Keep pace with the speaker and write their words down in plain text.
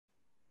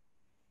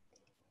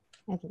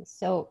Okay,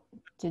 so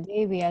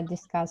today we are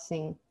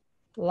discussing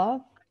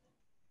love,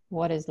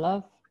 what is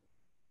love,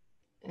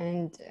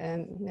 and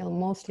we'll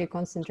mostly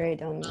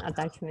concentrate on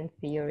attachment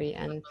theory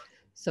and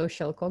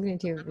social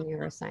cognitive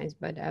neuroscience,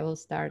 but I will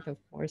start, of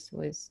course,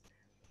 with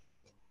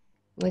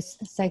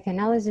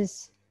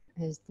psychoanalysis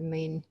as the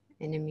main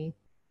enemy.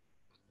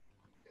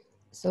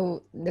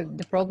 So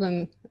the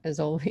problem, as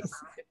always,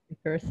 the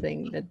first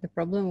thing, that the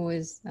problem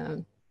with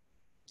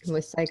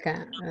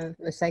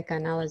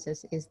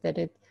psychoanalysis is that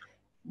it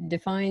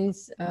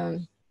defines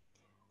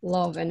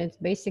love, and it's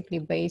basically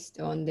based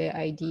on the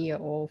idea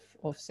of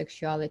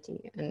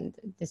sexuality, and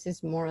this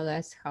is more or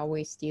less how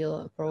we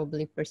still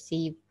probably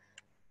perceive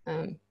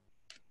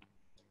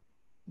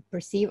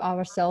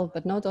ourselves,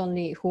 but not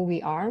only who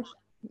we are,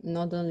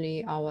 not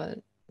only our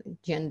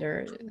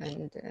gender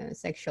and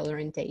sexual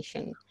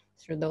orientation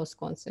through those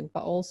concepts,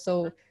 but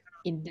also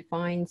it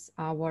defines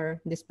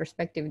this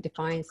perspective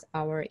defines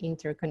our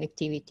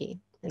interconnectivity,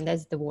 and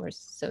that's the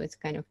worst. So it's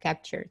kind of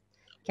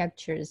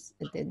captures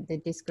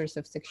the discourse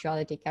of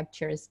sexuality,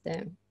 captures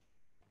the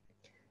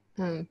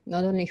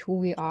not only who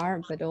we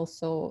are, but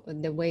also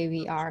the way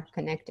we are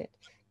connected,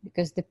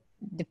 because the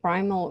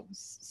primal,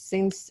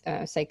 since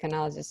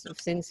psychoanalysis,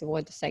 since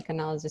what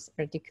psychoanalysis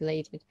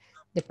articulated,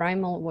 the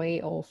primal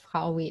way of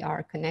how we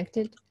are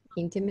connected,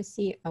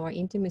 our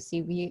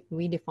intimacy,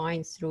 we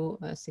define through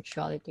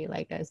sexuality,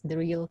 like as the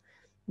real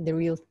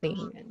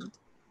thing, and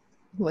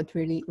what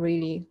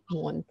really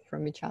want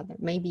from each other.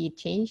 Maybe it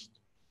changed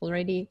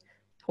already,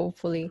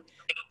 hopefully,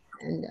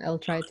 and I'll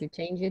try to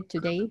change it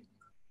today.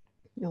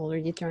 I'm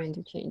already trying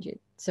to change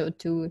it. So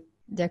to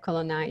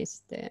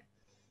decolonize the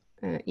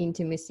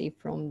intimacy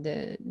from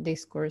the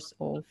discourse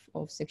of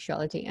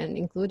sexuality, and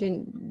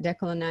including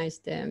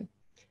decolonize the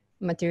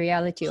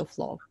materiality of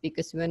love,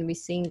 because when we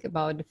think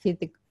about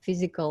the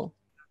physical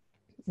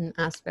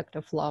aspect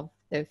of love,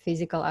 the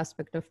physical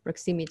aspect of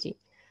proximity,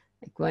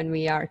 like when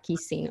we are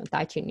kissing or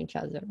touching each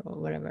other or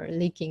whatever,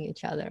 licking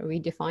each other, we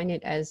define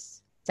it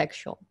as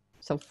sexual.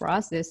 So for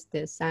us, this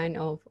the sign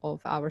of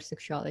our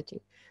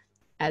sexuality,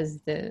 as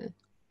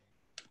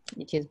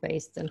which is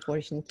based,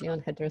 unfortunately,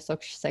 on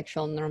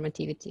heterosexual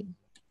normativity.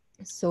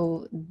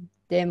 So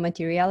the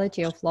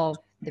materiality of love,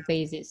 the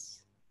basis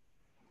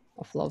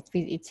of love,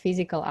 its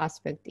physical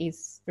aspect,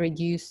 is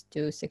reduced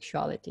to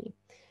sexuality.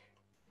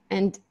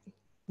 And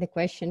the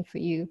question for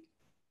you,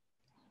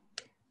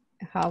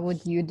 how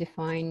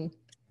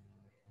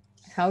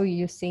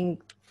you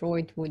think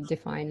Freud would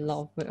define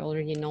love? We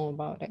already know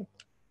about it.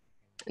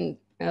 And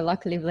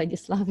luckily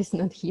Vladislav is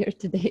not here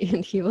today,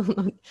 and he will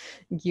not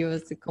give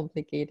us a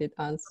complicated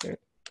answer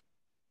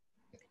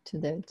to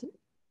that.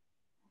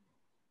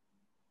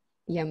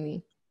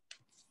 Yummy.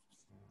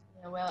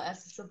 Yeah, well,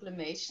 as a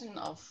sublimation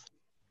of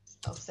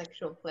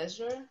sexual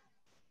pleasure.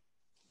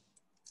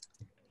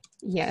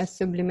 Yeah, a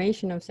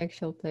sublimation of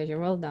sexual pleasure.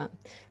 Well done.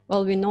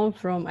 Well, we know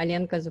from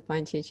Alenka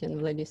Zupančić and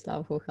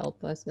Vladislav, who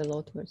helped us a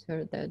lot with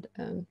her, that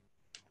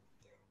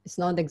it's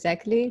not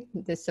exactly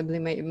the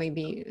sublimation.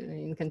 Maybe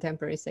in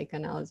contemporary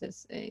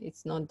psychoanalysis,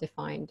 it's not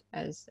defined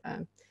as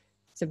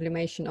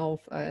sublimation of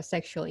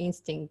sexual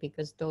instinct,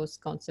 because those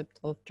concepts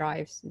of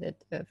drives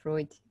that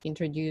Freud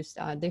introduced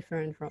are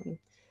different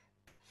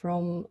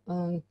from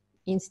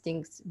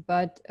instincts.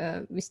 But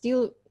we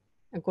still,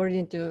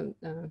 according to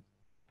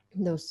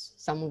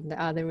some of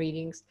the other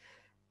readings,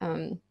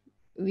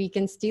 we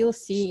can still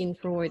see in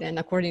Freud, and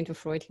according to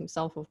Freud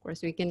himself, of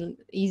course, we can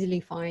easily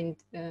find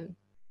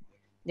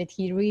that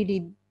he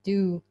really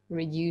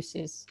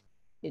reduces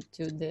it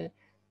to the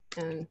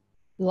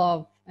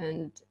love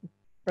and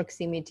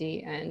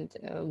proximity and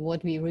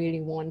what we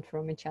really want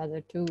from each other,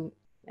 to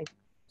like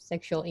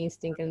sexual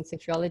instinct and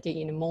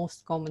sexuality in the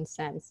most common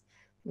sense,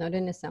 not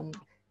in some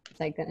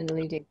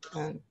psychoanalytic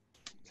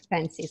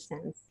fancy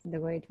sense, the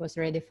way it was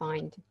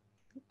redefined.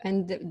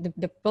 And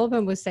the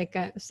problem with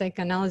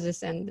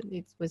psychoanalysis, and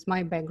it was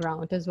my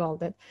background as well,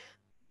 that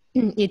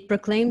it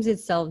proclaims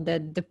itself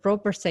that the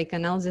proper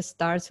psychoanalysis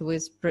starts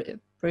with the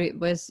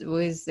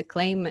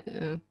claim,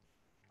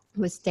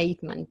 with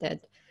statement that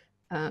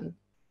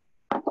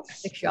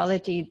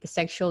sexuality, the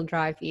sexual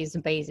drive, is the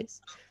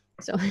basis.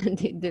 So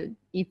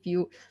if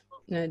you,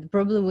 the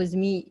problem with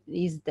me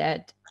is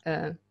that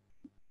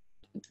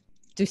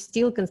to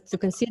still to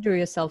consider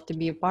yourself to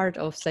be a part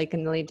of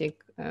psychoanalytic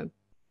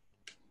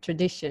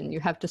tradition, you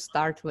have to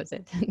start with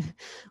it.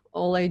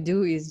 All I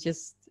do is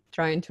just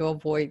trying to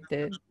avoid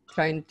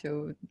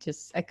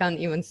I can't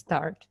even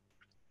start.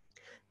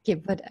 Okay,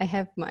 but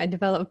I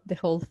developed the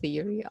whole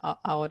theory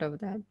out of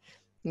that.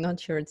 I'm not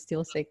sure it's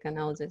still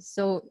psychoanalysis.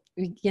 So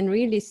we can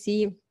really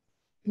see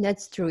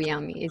that's true,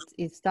 Yami.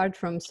 It starts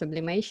from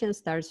sublimation,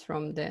 starts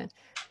from the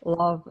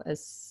love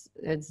as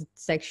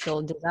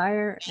sexual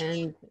desire,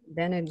 and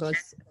then it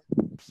goes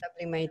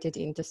sublimated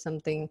into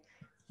something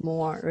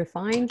more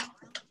refined,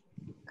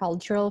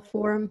 cultural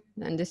form,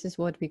 and this is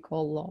what we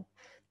call love.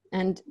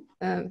 And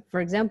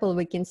for example,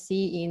 we can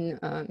see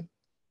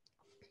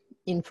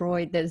in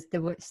Freud, there's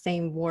the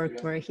same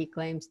work where he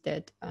claims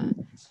that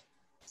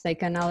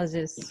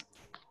psychoanalysis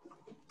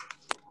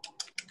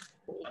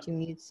to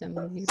mute some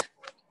of you.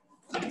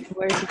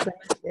 Where he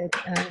claims that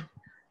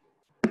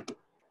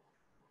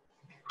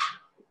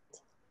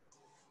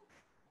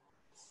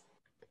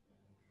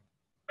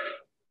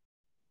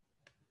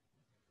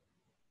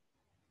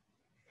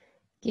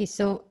okay,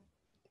 so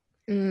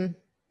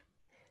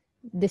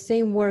the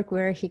same work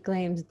where he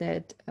claims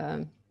that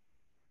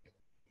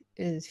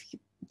is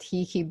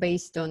he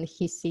based on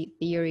his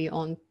theory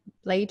on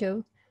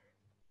Plato,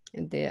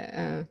 and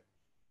the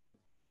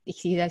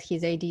see that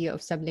his idea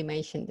of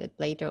sublimation that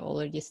Plato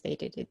already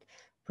stated it.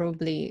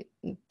 Probably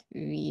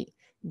we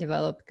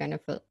developed kind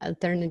of an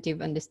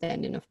alternative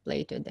understanding of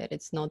Plato that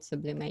it's not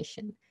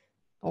sublimation,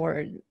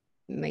 or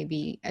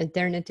maybe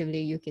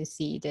alternatively you can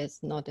see it as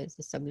not as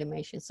a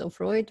sublimation. So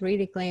Freud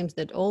really claims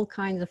that all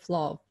kinds of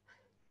love,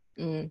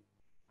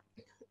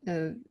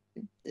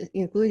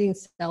 including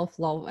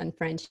self-love and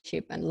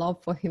friendship and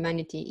love for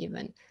humanity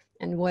even,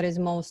 and what is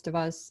most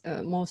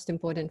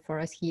important for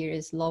us here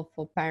is love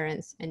for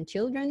parents and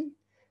children.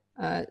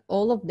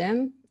 All of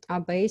them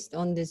are based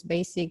on this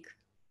basic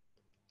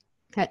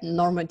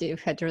normative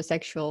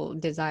heterosexual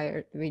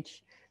desire,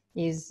 which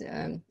is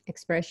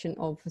expression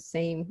of the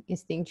same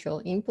instinctual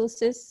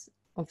impulses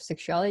of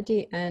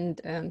sexuality, and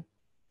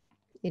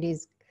it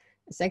is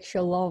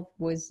sexual love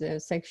with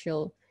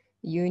sexual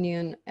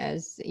union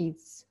as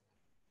its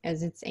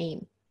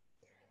aim.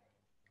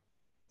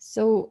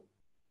 So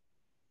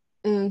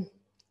we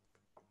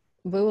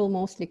will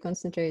mostly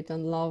concentrate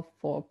on love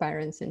for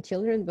parents and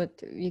children, but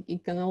you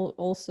can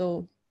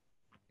also,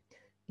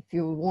 if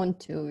you want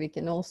to, we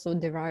can also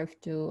derive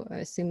to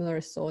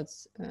similar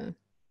thoughts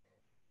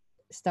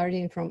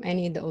starting from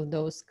any of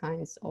those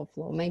kinds of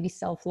love. Maybe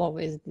self-love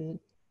is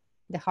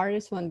the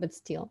hardest one, but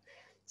still.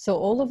 So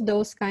all of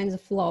those kinds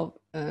of love,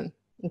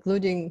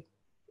 including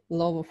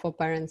love for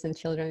parents and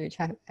children, which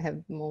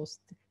have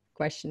most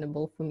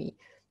questionable for me,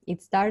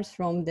 it starts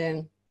from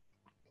the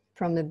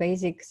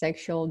basic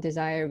sexual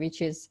desire,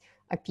 which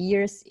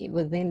appears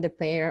within the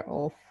pair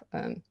of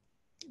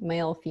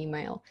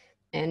male-female,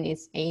 and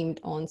it's aimed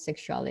on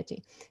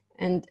sexuality.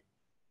 And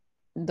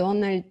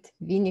Donald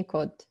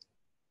Winnicott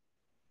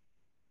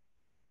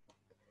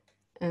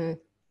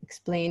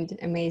explained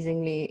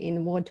amazingly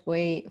in what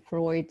way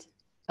Freud,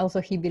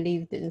 also he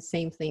believed in the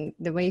same thing,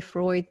 the way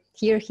Freud,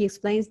 here he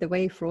explains the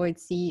way Freud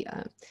see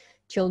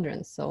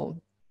children.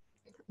 So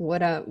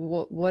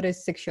what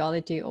is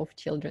sexuality of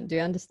children? Do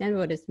you understand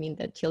what it means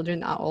that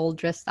children are all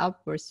dressed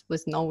up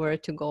with nowhere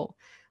to go?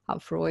 How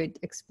Freud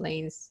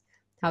explains,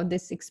 how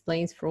this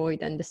explains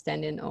Freud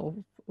understanding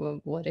of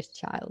what is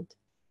child.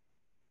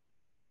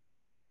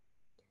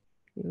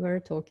 We were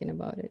talking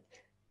about it.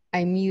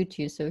 I mute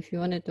you, so if you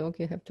want to talk,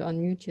 you have to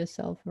unmute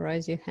yourself or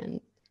raise your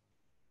hand.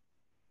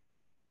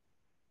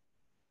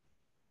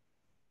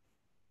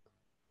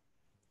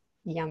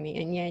 Yummy,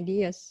 any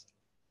ideas?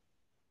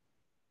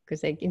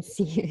 Because I can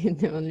see you're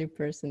the only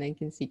person I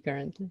can see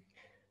currently.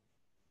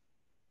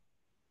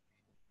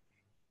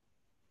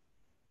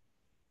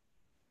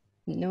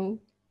 No?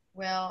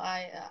 Well,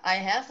 I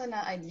have an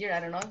idea.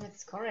 I don't know if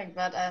it's correct,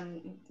 but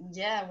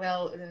yeah,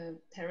 well,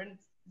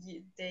 parents,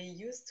 they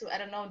used to, I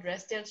don't know,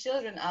 dress their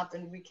children up,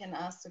 and we can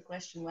ask the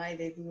question why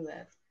they do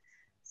that.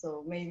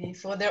 So maybe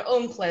for their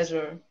own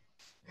pleasure.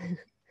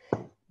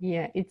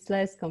 Yeah, it's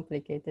less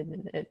complicated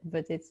than that,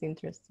 but it's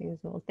interesting as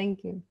well.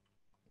 Thank you.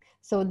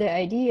 So the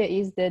idea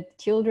is that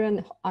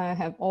children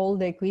have all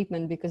the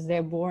equipment because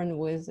they're born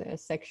with a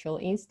sexual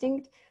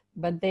instinct,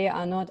 but they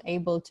are not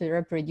able to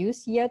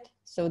reproduce yet.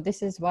 So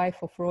this is why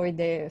for Freud,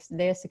 their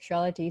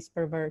sexuality is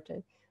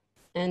perverted.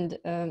 And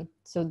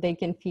so they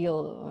can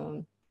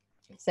feel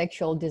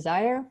sexual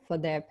desire for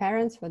their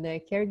parents, for their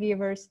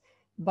caregivers,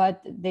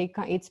 but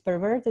it's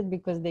perverted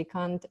because they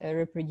can't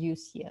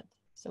reproduce yet.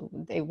 So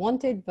they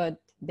want it, but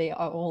they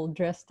are all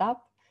dressed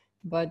up,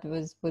 but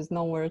was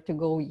nowhere to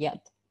go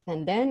yet.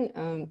 And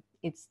then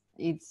it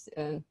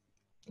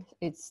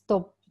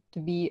stops to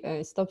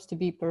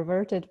be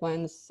perverted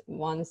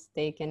once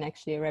they can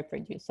actually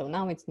reproduce. So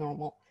now it's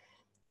normal.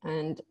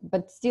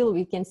 But still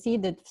we can see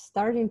that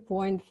starting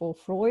point for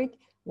Freud,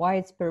 why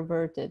it's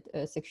perverted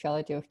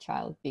sexuality of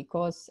child,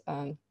 because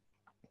the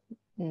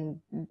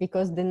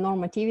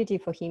normativity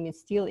for him is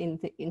still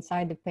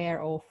inside the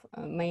pair of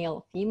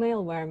male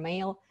female, where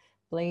male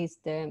plays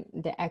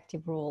the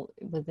active role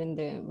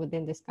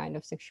within this kind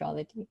of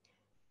sexuality.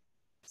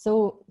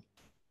 So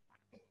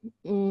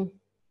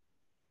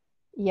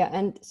yeah,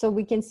 and so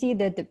we can see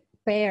that the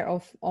pair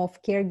of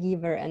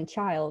caregiver and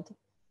child,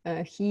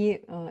 he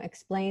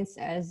explains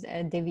as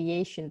a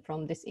deviation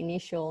from this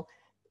initial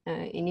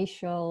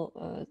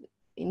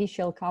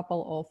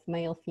couple of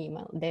male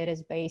female that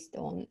is based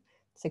on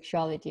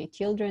sexuality.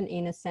 Children,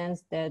 in a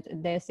sense that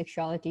their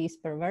sexuality is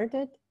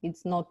perverted,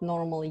 it's not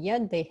normal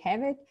yet, they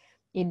have it,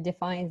 it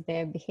defines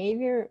their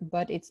behavior,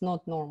 but it's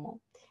not normal.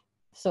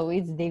 So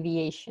it's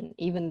deviation,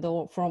 even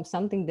though from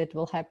something that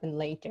will happen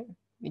later,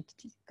 which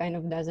kind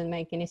of doesn't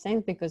make any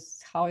sense,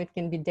 because how it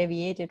can be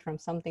deviated from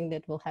something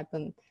that will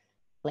happen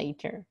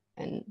later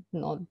and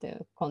not the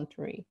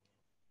contrary.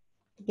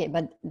 Okay,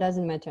 but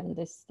doesn't matter on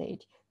this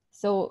stage.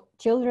 So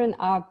children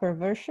are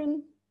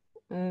perversion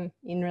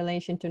in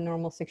relation to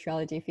normal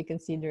sexuality, if you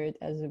consider it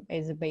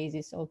as a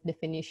basis of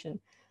definition.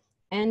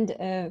 And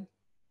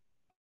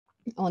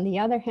on the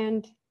other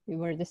hand, we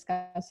were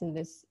discussing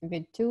this a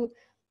bit too,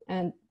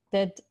 and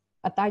that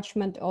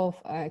attachment of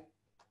a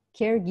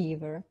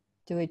caregiver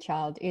to a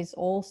child is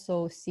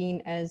also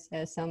seen as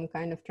some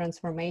kind of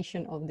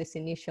transformation of this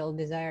initial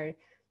desire,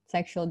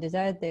 sexual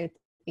desire that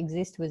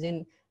exists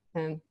within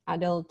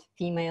adult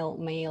female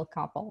male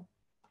couple.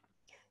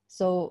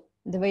 So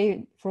the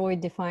way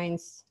Freud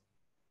defines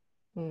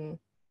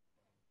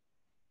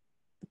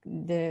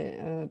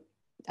the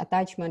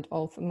attachment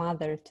of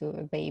mother to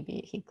a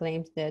baby, he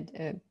claims that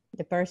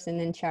the person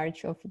in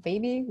charge of a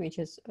baby, which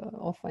is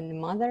often a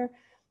mother,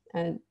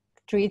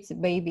 treats a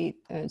baby.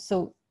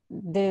 So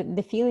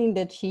the feeling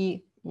that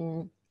she,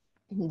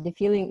 the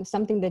feeling,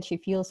 something that she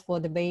feels for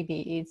the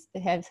baby,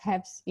 has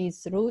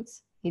its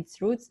roots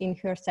in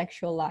her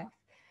sexual life,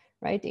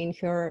 right? In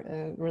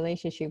her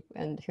relationship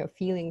and her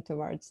feeling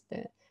towards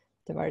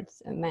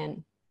a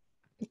man.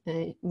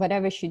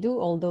 Whatever she do,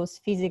 all those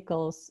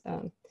physical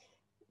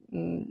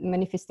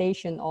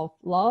manifestation of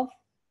love,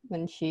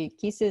 when she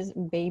kisses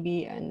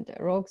baby and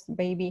rocks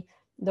baby,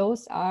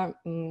 those are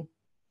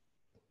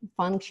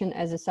function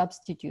as a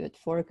substitute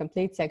for a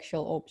complete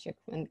sexual object,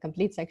 and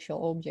complete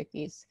sexual object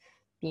is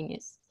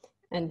penis.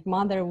 And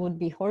mother would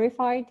be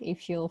horrified if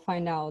she'll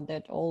find out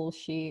that all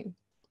she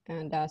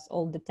does,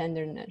 all the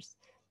tenderness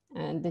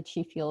and that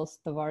she feels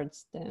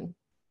towards the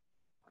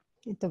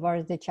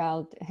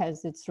child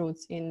has its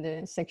roots in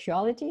the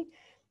sexuality.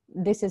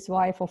 This is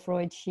why for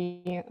Freud,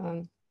 she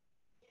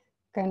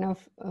kind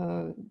of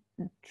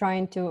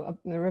trying to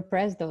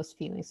repress those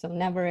feelings, so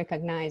never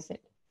recognize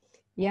it.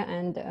 Yeah,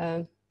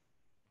 and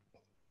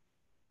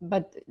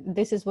but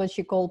this is what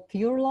she called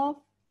pure love,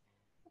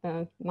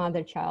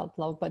 mother-child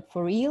love. But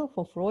for real,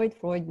 for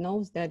Freud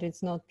knows that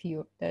it's not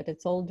pure, that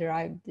it's all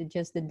derived,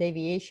 just the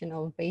deviation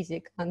of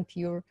basic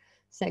unpure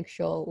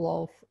sexual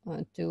love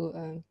of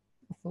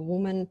a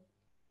woman,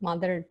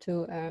 mother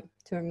to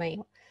a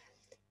male.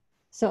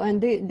 So, and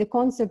the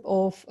concept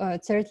of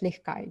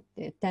Zärtlichkeit,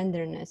 the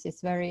tenderness, is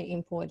very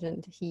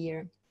important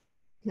here.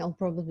 I'll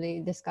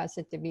probably discuss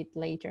it a bit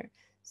later.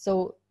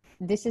 So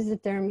this is the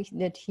term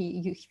that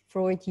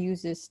Freud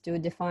uses to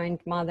define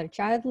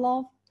mother-child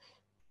love.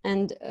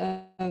 And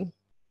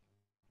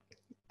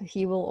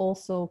he will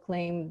also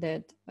claim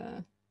that,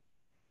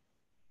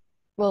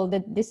 well,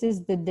 that this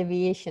is the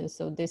deviation.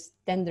 So this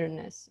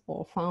tenderness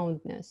or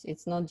fondness,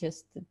 it's not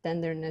just the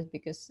tenderness,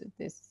 because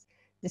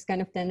this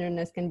kind of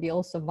tenderness can be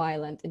also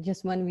violent.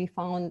 Just when we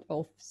found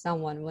of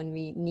someone, when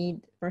we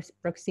need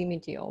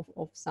proximity of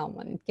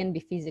someone, it can be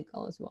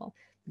physical as well.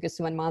 Because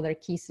when mother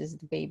kisses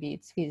the baby,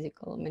 it's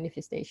physical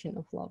manifestation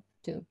of love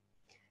too.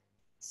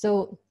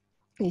 So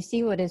you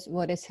see what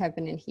is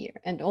happening here.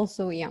 And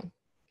also, yeah,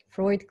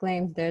 Freud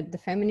claims that the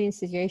feminine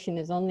situation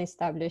is only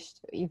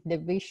established if the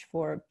wish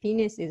for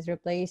penis is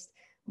replaced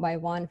by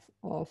one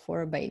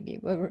for a baby.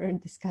 We were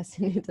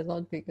discussing it a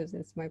lot because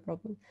it's my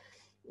problem.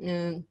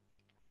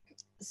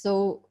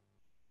 So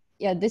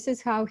yeah, this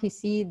is how he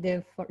sees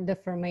the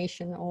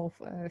formation of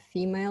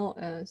female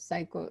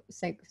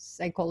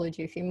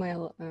psychology,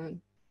 female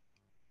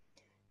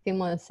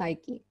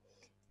psyche,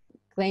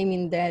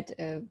 claiming that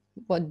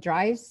what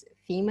drives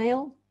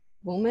female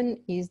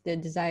woman is the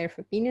desire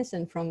for penis,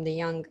 and from the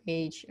young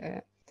age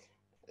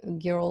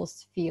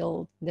girls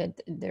feel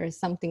that there is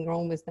something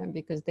wrong with them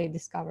because they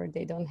discover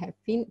they don't have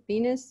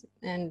penis,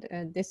 and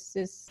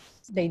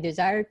they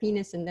desire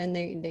penis, and then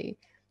they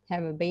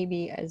have a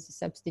baby as a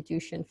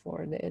substitution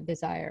for the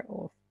desire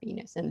of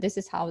penis, and this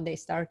is how they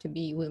start to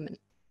be women.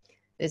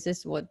 This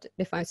is what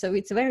defines. So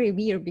it's very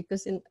weird,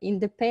 because in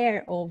the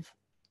pair of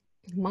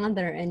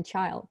mother and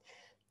child,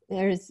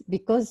 there's,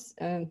 because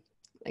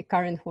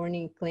Karen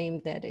Horney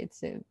claimed that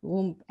it's a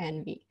womb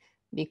envy,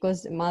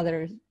 because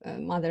mothers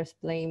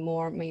play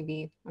more,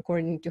 maybe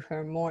according to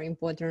her, more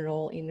important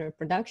role in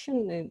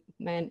reproduction. The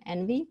men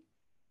envy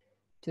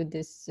to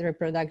this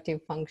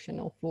reproductive function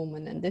of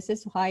woman, and this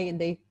is why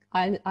they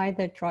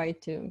either try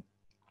to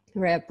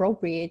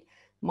reappropriate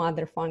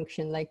mother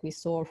function, like we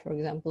saw, for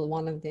example,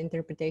 one of the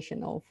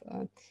interpretation of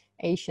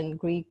ancient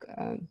Greek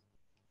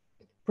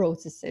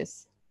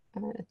processes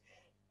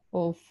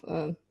of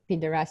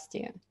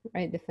pederastia,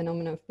 right? The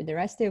phenomenon of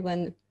pederastia,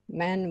 when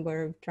men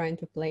were trying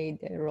to play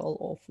the role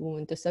of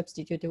woman, to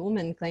substitute a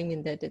woman,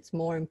 claiming that it's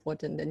more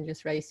important than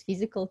just raise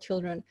physical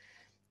children,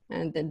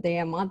 and that they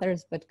are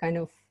mothers, but kind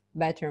of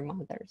better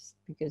mothers,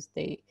 because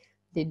they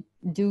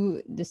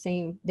do the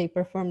same, they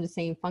perform the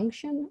same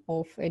function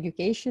of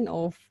education,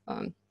 of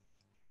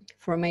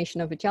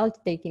formation of a child,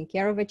 taking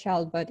care of a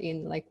child, but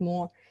in like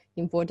more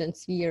important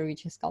sphere,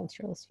 which is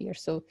cultural sphere.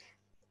 So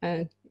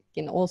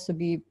can also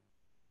be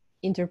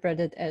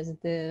interpreted as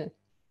the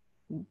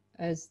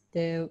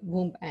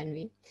womb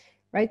envy,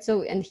 right?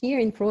 So, and here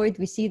in Freud,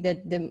 we see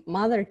that the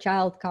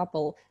mother-child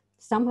couple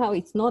somehow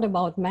it's not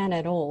about man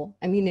at all.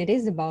 I mean, it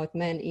is about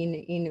man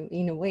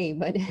in a way,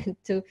 but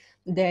to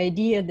the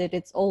idea that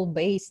it's all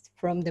based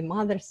from the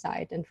mother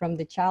side and from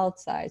the child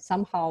side,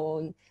 somehow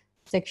on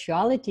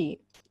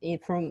sexuality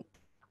from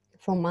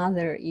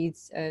mother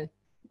is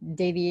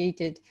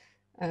deviated,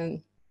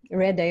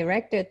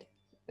 redirected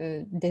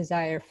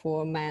desire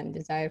for man,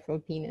 desire for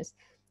penis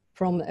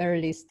from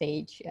early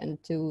stage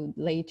and to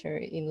later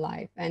in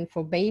life. And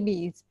for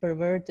baby, it's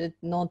perverted,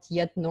 not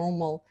yet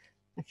normal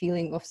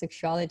feeling of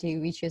sexuality,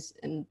 which is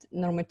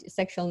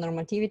sexual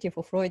normativity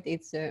for Freud.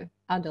 It's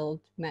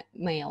adult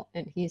male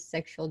and his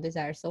sexual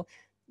desire. So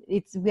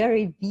it's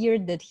very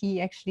weird that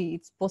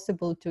it's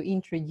possible to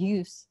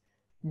introduce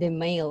the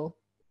male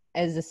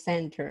as a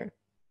center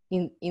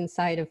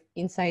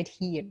inside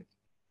here.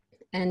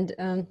 And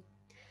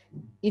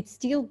it's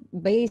still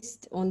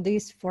based on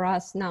this for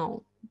us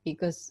now,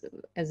 because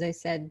as I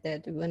said,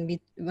 that when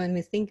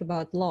we think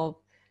about love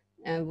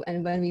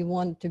and when we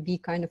want to be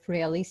kind of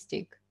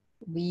realistic,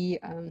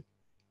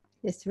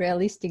 it's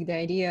realistic. The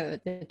idea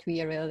that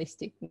we are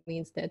realistic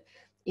means that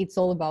it's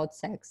all about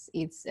sex.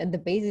 It's at the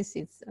basis,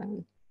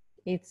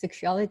 it's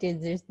sexuality,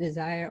 this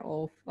desire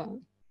of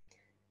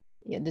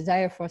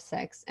desire for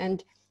sex.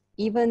 And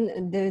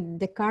even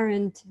the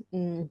current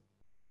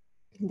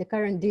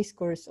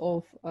discourse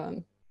of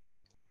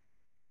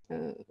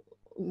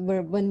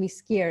when we're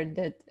scared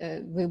that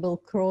we will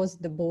cross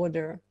the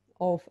border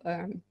of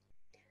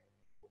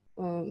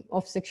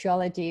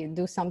sexuality,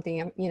 do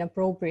something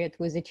inappropriate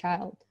with a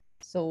child.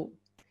 So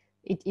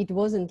it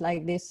wasn't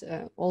like this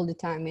all the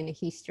time in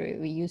history.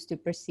 We used to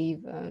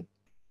perceive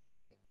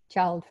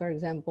child, for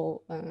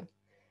example,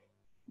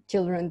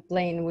 children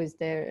playing with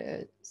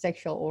their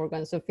sexual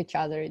organs of each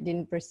other. It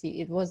didn't perceive,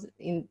 it was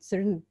in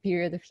certain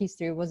period of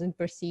history, it wasn't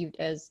perceived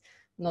as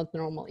not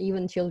normal.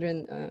 Even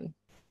children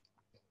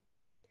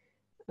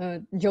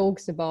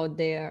jokes about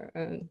their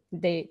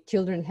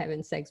children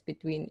having sex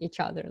between each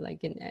other,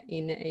 like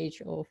in the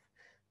age of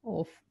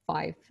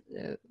 5,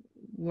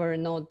 were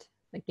not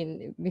like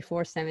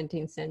before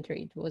 17th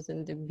century. It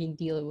wasn't a big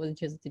deal. It was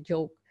just a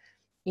joke,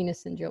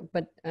 innocent joke.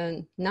 But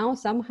now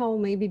somehow,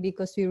 maybe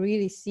because we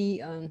really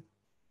see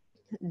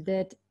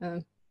that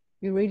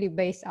we really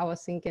base our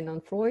thinking on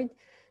Freud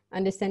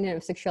understanding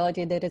of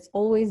sexuality, that it's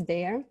always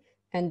there,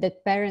 and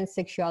that parent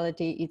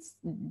sexuality, it's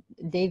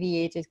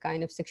deviated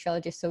kind of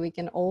sexuality. So we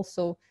can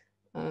also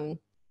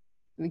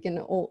we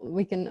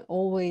can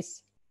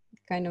always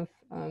kind of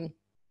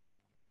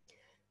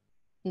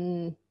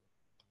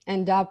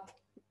end up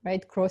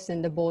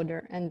crossing the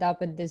border, end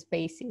up at this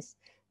basis,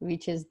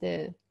 which is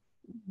the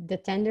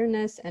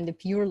tenderness, and the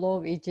pure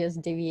love is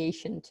just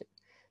deviation to,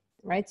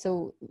 right?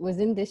 So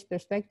within this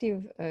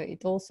perspective,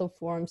 it also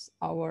forms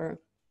our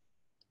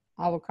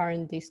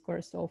current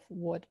discourse of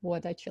what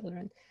are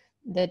children.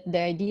 That the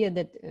idea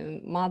that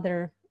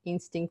mother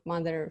instinct,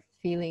 mother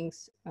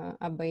feelings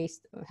have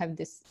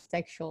this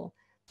sexual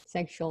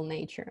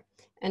nature.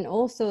 And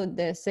also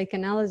the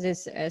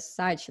psychoanalysis as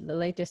such, the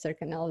latest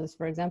psychoanalysis,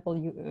 for example,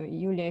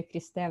 Julia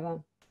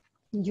Kristeva,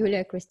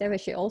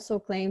 she also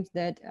claims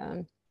that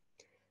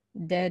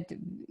that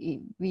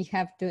we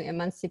have to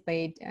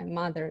emancipate a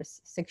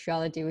mother's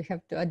sexuality. We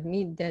have to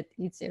admit that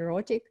it's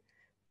erotic,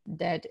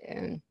 that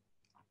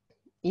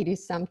it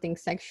is something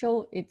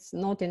sexual. It's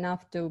not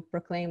enough to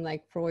proclaim,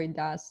 like Freud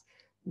does,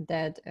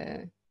 that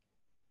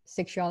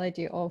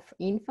sexuality of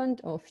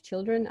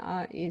children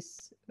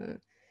is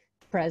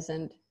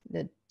present,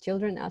 that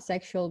children are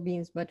sexual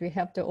beings, but we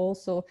have to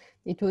also,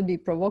 it would be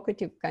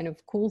provocative, kind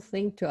of cool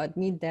thing to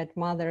admit that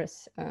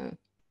mother's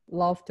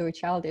love to a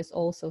child is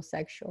also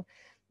sexual.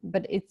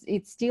 But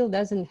it still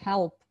doesn't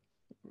help,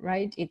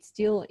 right? It's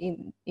still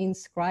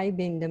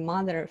inscribing the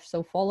mother.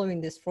 So following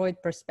this Freud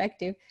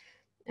perspective,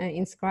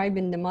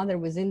 inscribing the mother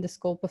within the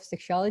scope of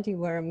sexuality,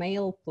 where a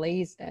male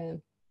plays an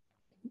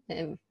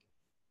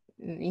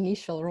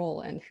initial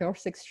role, and her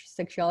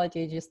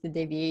sexuality is just a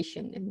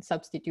deviation and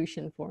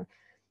substitution for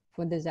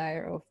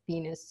desire of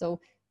penis.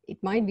 So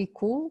it might be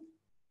cool,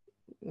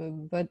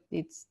 but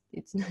it's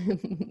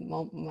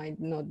might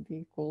not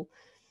be cool.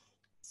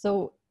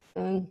 So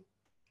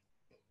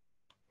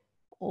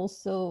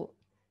also,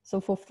 so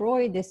for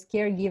Freud, this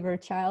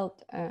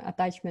caregiver-child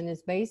attachment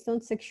is based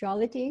on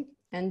sexuality,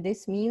 and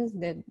this means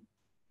that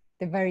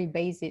the very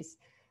basis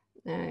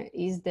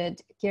is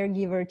that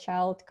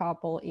caregiver-child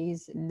couple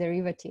is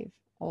derivative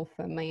of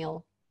a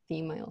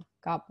male-female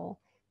couple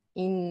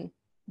in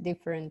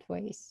different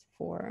ways.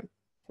 For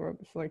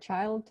a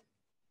child,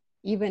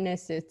 even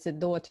as it's a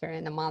daughter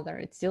and a mother,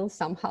 it's still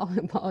somehow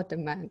about a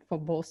man. For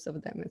both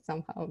of them, it's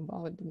somehow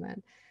about the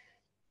man.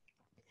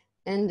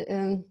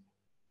 And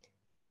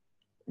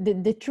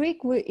the trick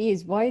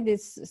is why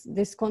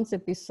this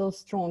concept is so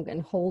strong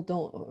and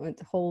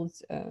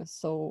holds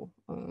so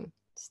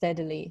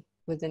steadily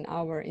within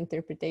our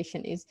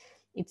interpretation is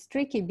it's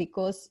tricky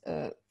because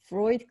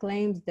Freud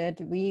claims that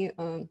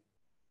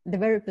the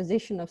very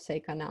position of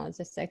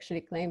psychoanalysis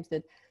actually claims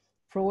that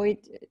Freud,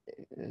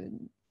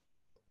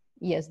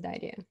 yes,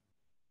 Daria.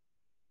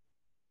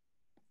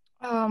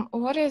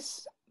 What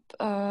is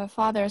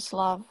father's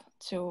love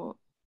to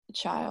a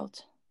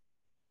child?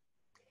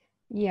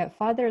 Yeah,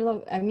 father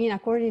love. I mean,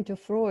 according to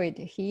Freud,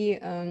 he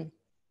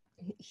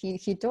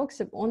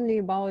talks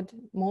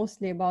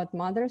mostly about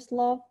mother's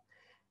love,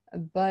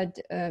 but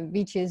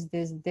which is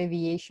this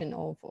deviation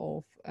of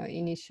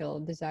initial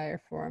desire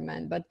for a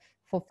man. But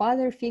for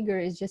father figure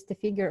is just a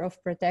figure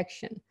of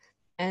protection,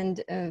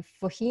 and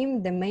for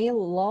him the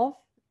male love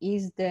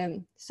is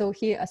so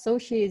he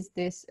associates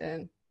this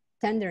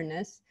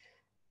tenderness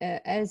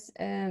as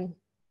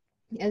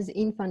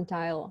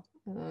infantile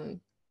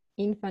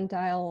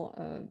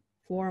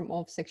form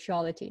of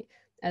sexuality,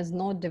 as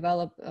not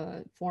developed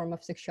form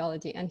of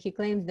sexuality. And he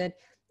claims that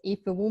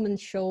if a woman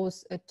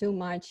shows too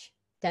much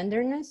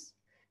tenderness,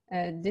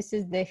 this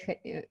is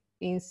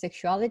in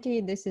sexuality,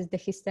 this is the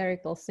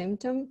hysterical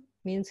symptom,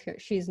 means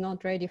she's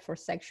not ready for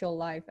sexual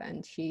life,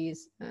 and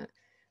she's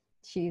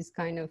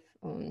kind of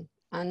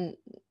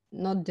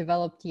not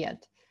developed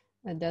yet.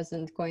 It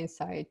doesn't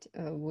coincide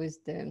with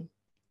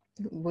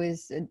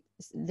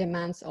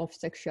demands of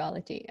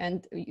sexuality.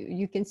 And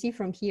you can see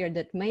from here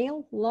that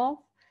male love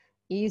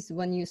is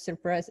when you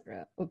suppress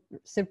the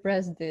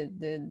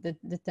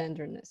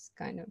tenderness,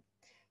 kind of.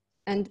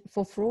 And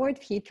for Freud,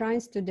 he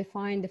tries to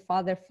define the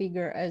father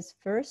figure as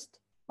first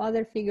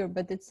father figure,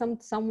 but it's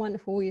someone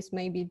who is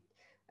maybe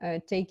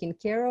taking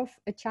care of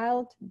a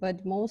child,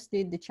 but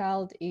mostly the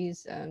child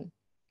is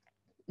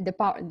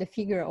the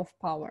figure of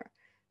power,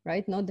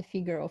 right? Not the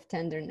figure of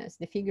tenderness.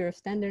 The figure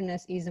of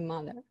tenderness is a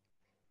mother.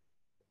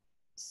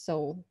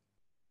 So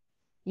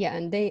yeah,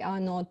 and they are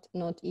not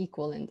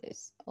equal in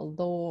this,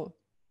 although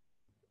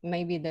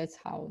maybe that's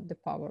how the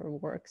power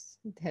works.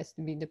 It has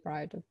to be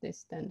deprived of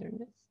this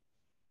tenderness.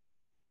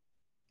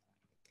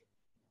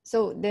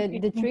 So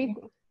the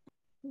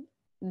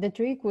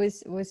trick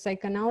with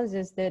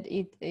psychoanalysis that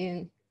it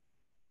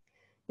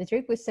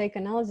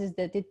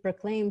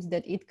proclaims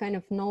that it kind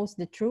of knows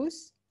the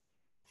truth,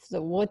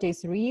 so what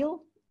is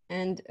real.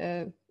 And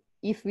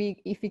if we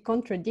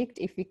contradict,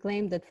 if we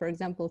claim that, for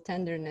example,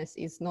 tenderness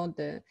is not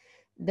that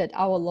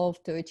our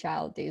love to a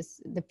child is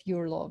the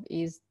pure love,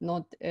 is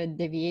not a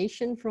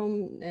deviation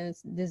from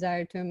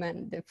desire to a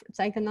man, the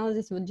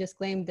psychoanalysis would just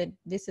claim that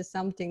this is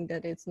something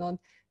that it's not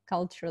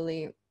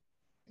culturally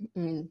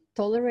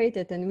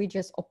tolerated, and we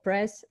just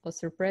oppress or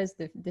suppress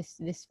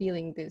this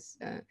feeling, this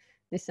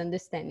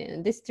understanding.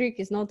 And this trick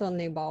is not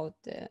only about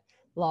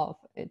love,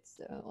 it's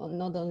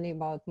not only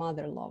about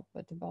mother love,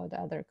 but about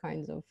other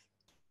kind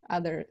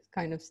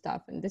of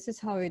stuff. And this is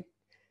how it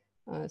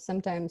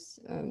sometimes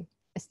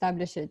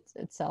establishes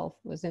itself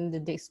within the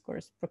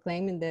discourse,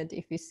 proclaiming that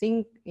if you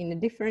think in a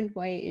different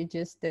way, it's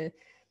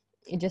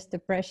just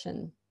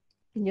oppression,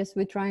 just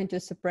we're trying to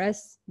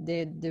suppress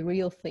the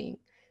real thing.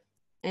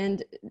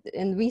 And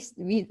we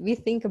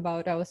think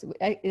about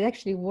it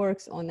actually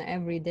works on an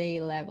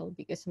everyday level,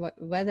 because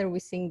whether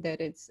we think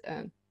that it's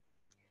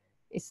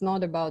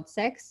not about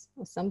sex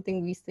or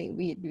something,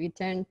 we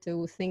tend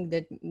to think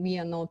that we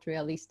are not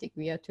realistic,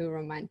 we are too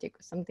romantic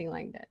or something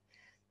like that.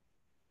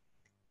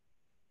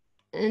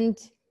 And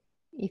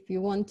if you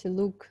want to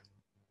look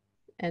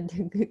at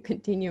the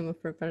continuum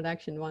of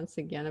reproduction once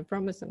again, I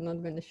promise I'm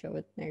not going to show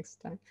it next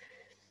time.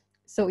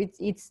 So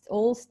it's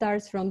all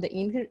starts from the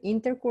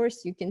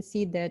intercourse. You can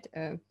see that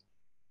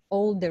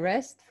all the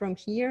rest from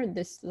here,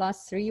 this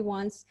last three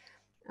ones,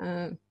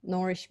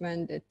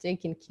 nourishment,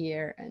 taking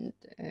care, and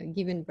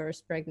giving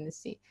birth,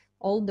 pregnancy,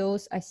 all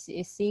those I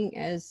see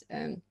as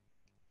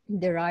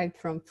derived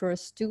from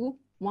first two,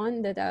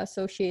 one that are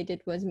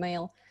associated with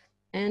male.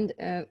 And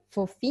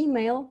for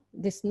female,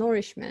 this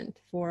nourishment,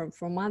 for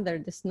mother,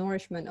 this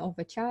nourishment of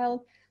a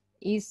child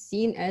is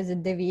seen as a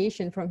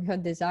deviation from her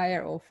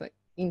desire of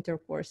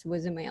intercourse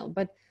with a male.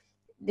 But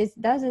this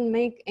doesn't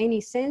make any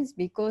sense,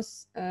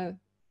 because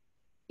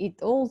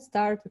it all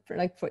starts,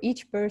 like for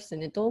each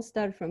person, it all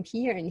starts from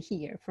here and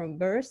here, from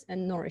birth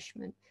and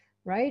nourishment,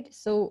 right?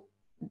 So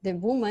the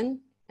woman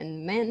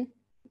and men,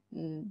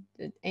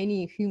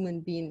 any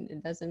human being,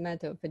 it doesn't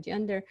matter of a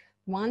gender,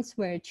 once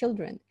were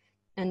children,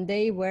 and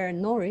they were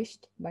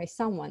nourished by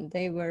someone.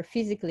 They were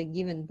physically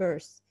given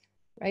birth,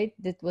 right?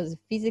 That was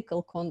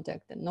physical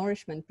contact, and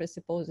nourishment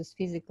presupposes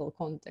physical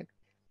contact,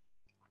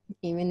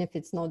 even if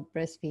it's not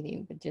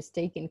breastfeeding, but just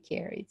taking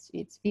care,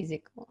 it's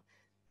physical.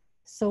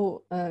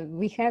 So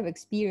we have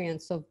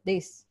experience of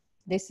this.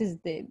 This is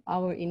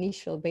our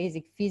initial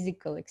basic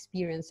physical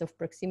experience of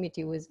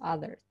proximity with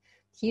others.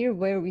 Here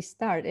where we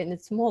start, and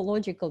it's more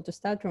logical to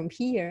start from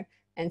here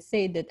and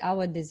say that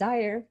our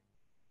desire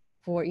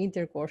for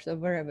intercourse or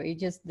wherever,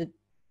 it's just that,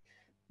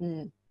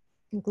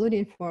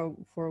 including for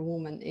a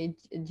woman,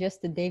 it's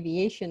just a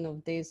deviation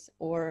of this,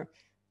 or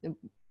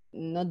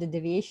not the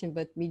deviation,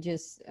 but we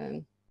just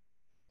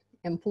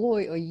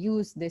employ or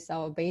use this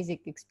our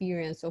basic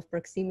experience of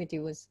proximity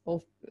with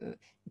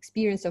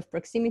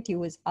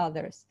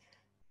others,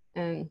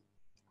 and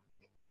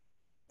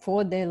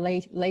for the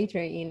later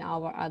in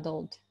our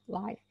adult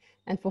life.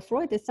 And for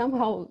Freud, it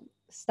somehow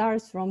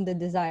starts from the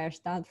desire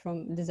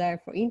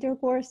for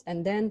intercourse,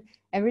 and then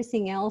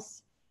everything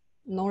else,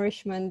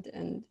 nourishment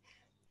and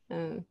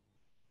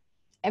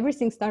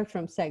everything starts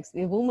from sex.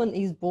 The woman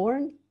is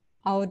born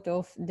out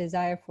of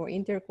desire for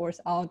intercourse,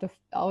 out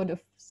of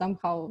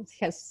somehow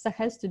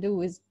has to do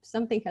with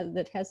something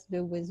that has to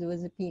do with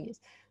the penis.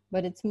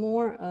 But it's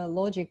more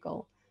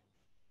logical.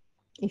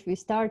 If we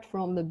start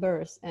from the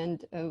birth,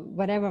 and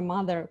whatever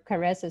mother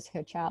caresses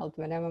her child,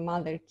 whatever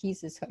mother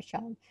kisses her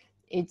child,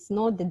 it's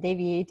not the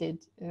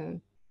deviated,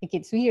 like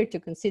it's weird to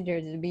consider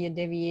it to be a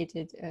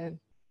deviated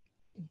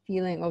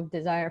feeling of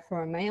desire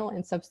for a male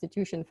and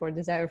substitution for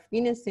desire of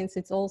penis, since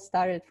it's all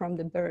started from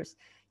the birth.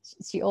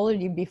 She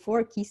already,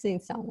 before kissing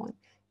someone,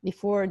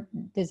 before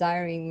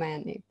desiring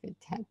man,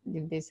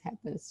 if this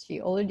happens,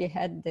 she already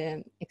had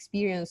the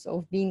experience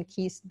of being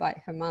kissed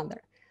by her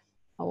mother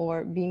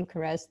or being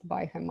caressed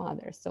by her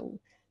mother. So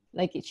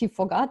like she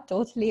forgot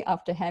totally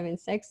after having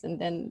sex, and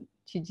then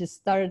she just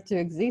started to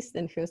exist,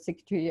 and her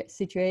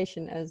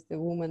situation as the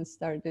woman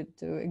started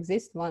to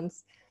exist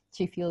once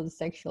she feels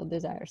sexual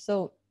desire.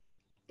 So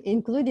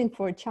including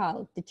for a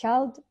child, the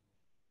child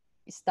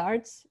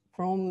starts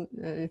from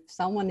if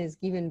someone is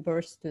giving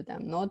birth to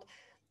them,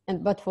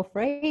 but for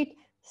Freud,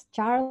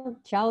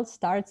 child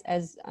starts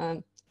as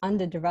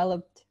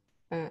underdeveloped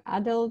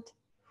adult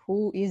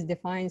who is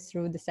defined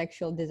through the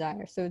sexual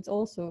desire. So it's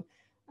also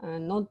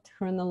not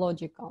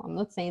chronological. I'm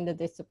not saying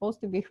that it's supposed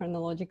to be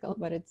chronological,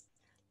 but it's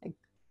like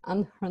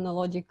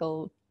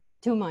unchronological,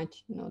 too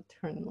much, not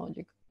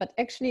chronological. But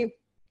actually,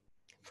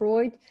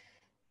 Freud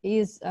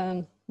is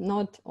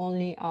not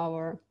only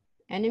our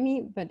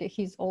enemy, but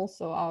he's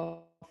also our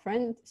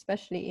friend,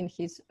 especially in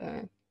his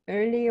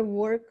earlier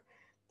work.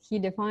 He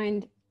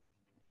defined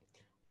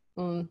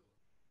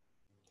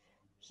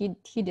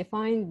he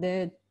defined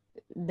that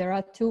there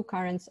are two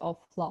currents of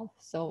love.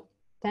 So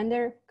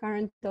tender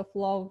current of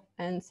love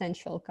and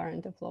sensual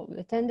current of love.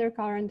 The tender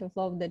current of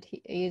love that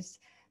he is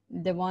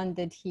the one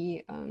that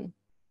he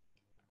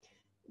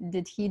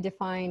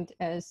defined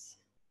as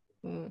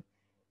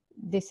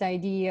this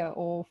idea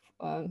of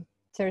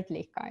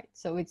Zärtlichkeit.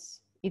 So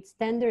it's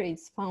tender,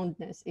 it's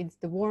fondness, it's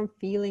the warm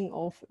feeling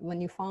of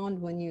when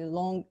you're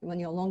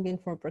longing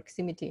for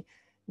proximity,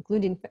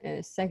 including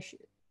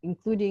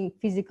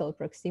physical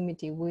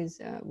proximity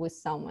with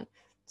someone.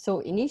 So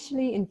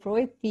initially in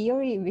Freud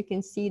theory, we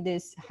can see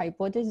this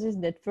hypothesis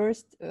that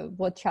first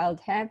what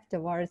child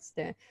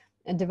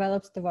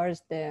develops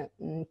towards the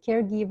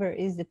caregiver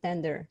is the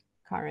tender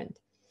current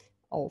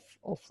of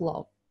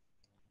love.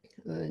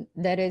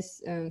 That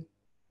is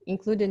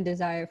including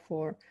desire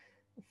for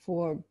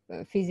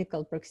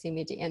physical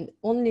proximity, and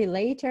only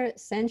later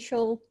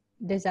sensual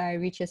desire,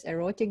 which is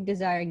erotic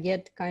desire,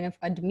 get kind of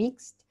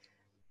admixed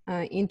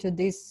into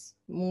this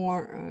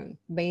more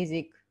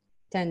basic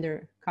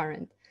tender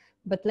current.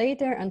 But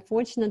later,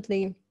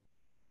 unfortunately,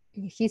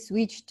 he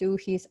switched to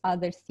his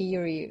other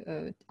theory,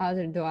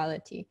 other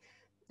duality,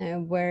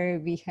 where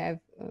he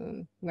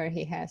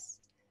has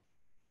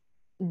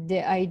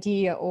the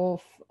idea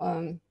of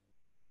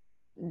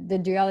the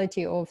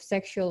duality of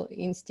sexual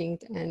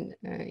instinct and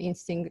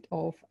instinct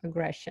of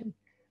aggression.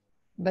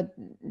 But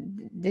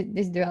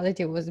this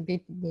duality was a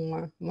bit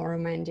more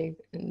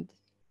romantic, and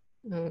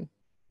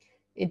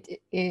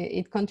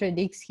it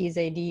contradicts his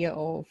idea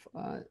of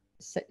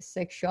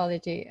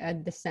sexuality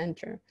at the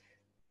center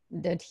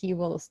that he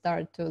will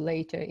start to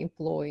later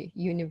employ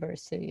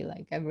universally,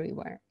 like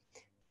everywhere.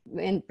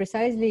 And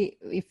precisely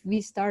if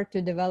we start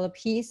to develop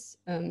his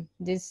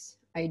this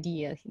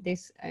idea,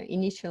 this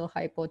initial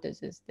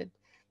hypothesis that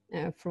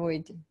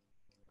Freud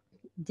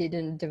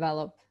didn't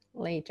develop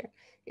later,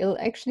 it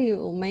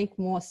will make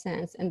more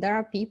sense. And there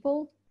are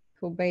people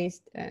who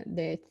based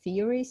their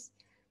theories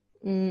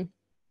on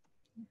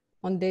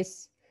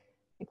this.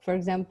 Like, for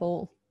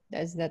example,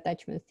 there's the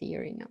attachment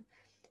theory now.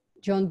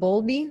 John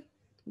Bowlby,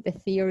 the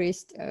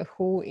theorist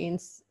who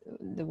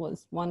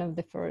was one of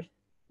the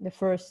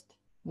first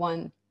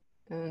one.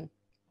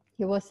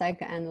 He was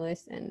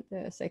psychoanalyst and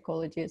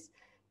psychologist,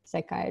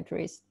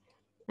 psychiatrist.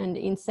 And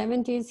in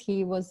 70s,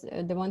 he was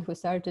the one who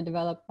started to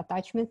develop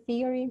attachment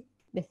theory,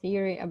 the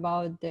theory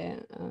about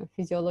the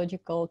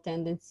physiological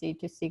tendency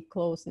to seek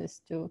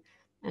closeness to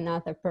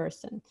another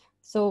person.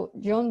 So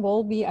John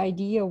Bowlby's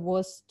idea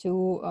was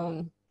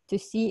to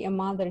see a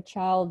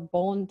mother-child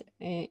bond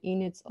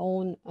in its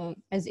own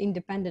as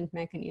independent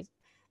mechanism,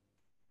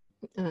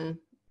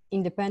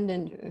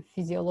 independent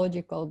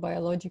physiological,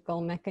 biological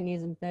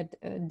mechanism that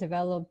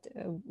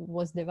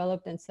was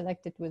developed and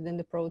selected within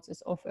the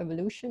process of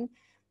evolution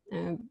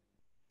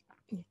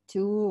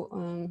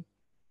to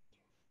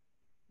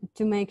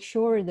make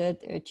sure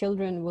that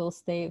children will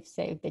stay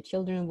safe, that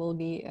children will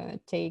be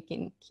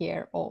taken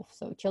care of.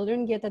 So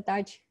children get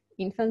attached,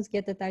 infants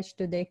get attached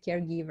to their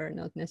caregiver,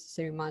 not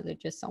necessarily mother,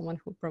 just someone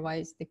who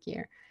provides the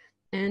care.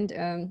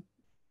 And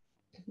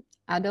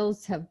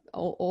adults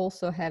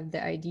also have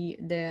the idea,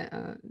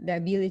 the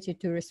ability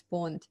to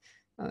respond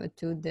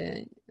to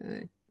the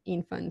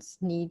infant's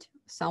need.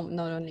 Some,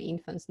 not only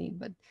infant's need,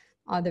 but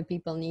other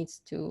people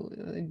needs to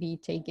be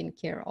taken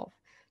care of.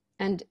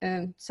 And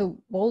so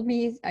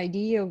Bowlby's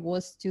idea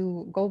was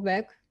to go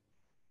back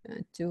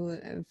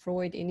to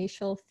Freud's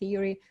initial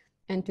theory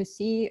and to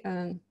see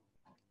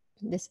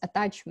this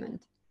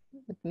attachment,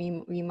 what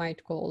we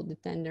might call the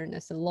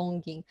tenderness, a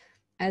longing,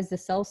 as the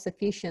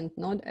self-sufficient,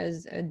 not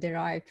as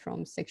derived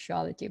from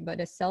sexuality, but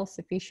a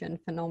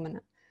self-sufficient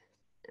phenomena.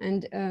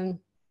 And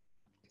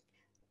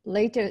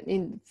later,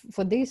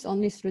 for this,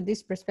 only through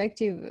this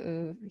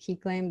perspective, he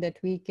claimed that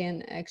we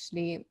can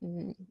actually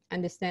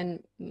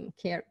understand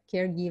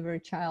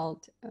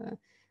caregiver-child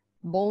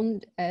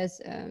bond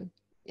as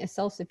a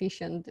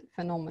self-sufficient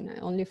phenomena.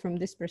 Only from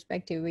this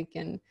perspective we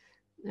can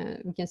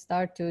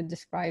start to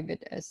describe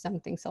it as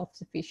something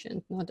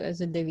self-sufficient, not as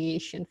a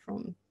deviation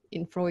from,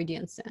 in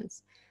Freudian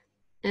sense.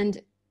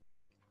 And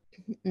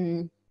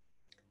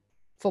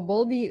for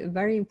Bowlby, a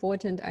very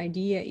important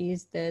idea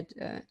is that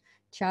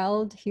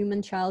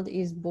human child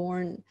is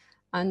born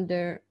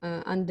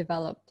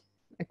undeveloped,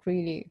 like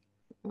really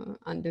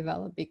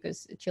undeveloped,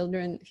 because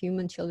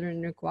human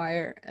children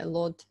require a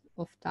lot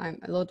of time,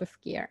 a lot of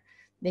care.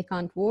 They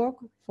can't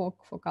walk for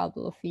a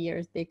couple of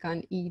years, they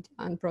can't eat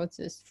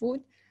unprocessed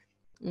food,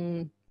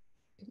 and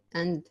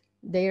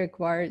they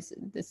require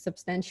the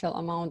substantial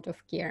amount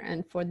of care.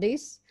 And for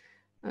this,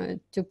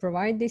 to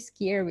provide this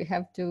care, we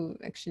have to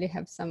actually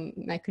have some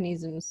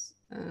mechanisms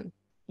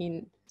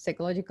in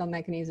psychological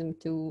mechanism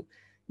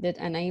that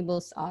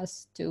enables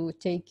us to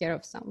take care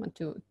of someone,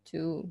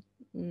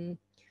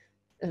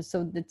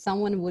 so that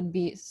someone would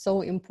be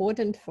so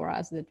important for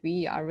us that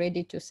we are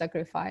ready to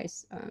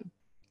sacrifice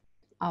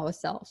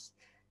ourselves.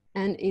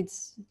 And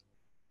it's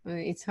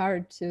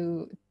hard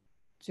to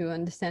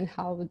understand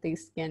how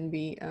this can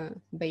be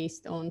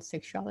based on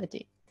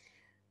sexuality.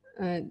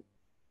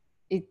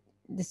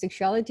 The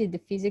sexuality, the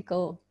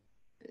physical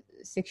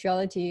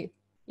sexuality,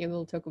 yeah,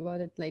 we'll talk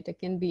about it later,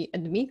 can be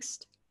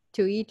admixed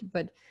to it,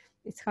 but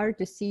it's hard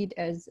to see it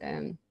as,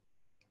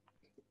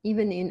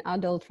 even in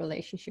adult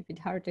relationship,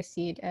 it's hard to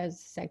see it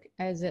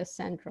as a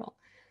central.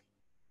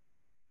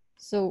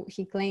 So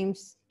he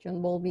claims,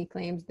 John Bowlby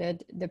claims,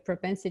 that the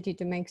propensity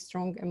to make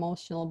strong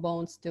emotional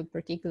bonds to a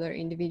particular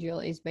individual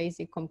is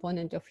basic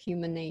component of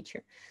human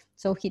nature.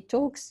 So he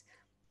talks,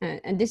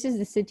 and this is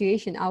the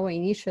situation, our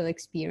initial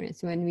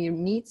experience, when we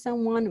meet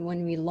someone,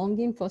 when we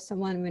longing for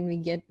someone, when we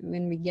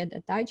get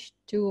attached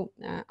to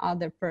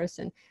other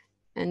person,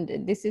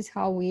 and this is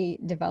how we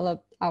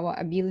develop our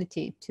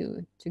ability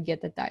to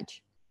get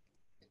attached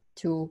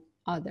to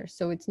others.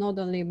 So it's not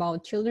only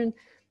about children,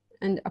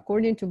 and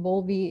according to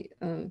Bowlby,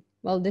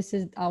 well, this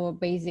is our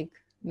basic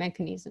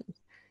mechanism.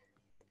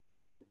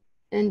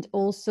 And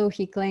also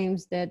he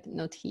claims that,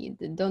 not he,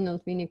 the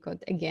Donald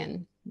Winnicott,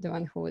 again, the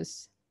one who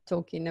was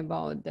talking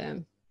about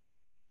the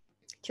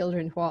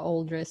children who are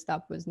all dressed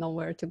up with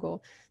nowhere to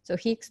go. So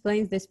he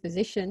explains this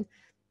position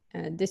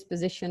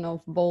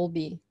of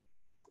Bowlby,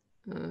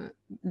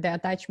 the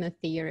attachment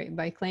theory,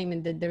 by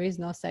claiming that there is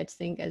no such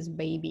thing as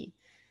baby.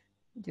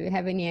 Do you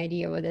have any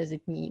idea what does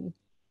it mean?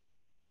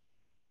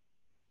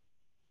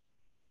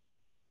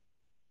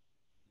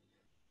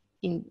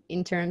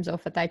 In terms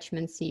of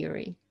attachment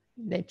theory,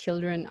 that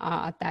children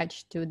are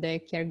attached to their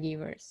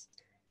caregivers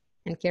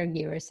and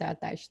caregivers are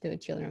attached to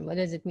children. What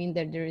does it mean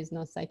that there is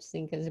no such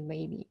thing as a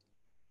baby?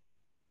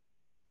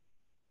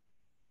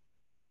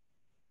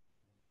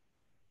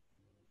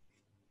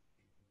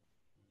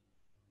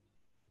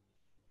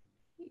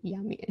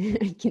 Yeah,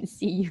 I can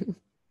see you.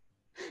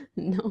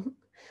 No.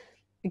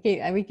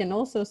 Okay, we can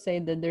also say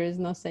that there is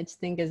no such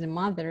thing as a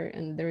mother,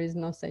 and there is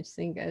no such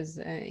thing as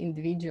an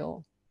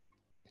individual,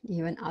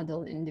 even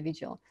adult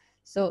individual.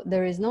 So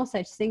there is no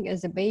such thing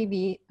as a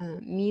baby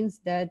means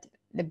that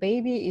the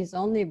baby is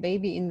only a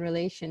baby in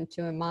relation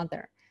to a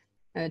mother,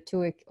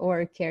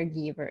 or a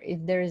caregiver.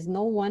 If there is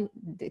no one,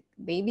 the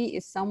baby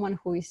is someone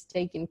who is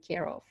taken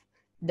care of.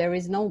 There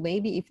is no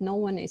baby if no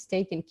one is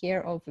taking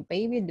care of a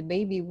baby. The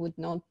baby would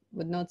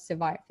not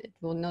survive. It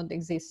will not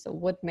exist. So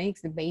what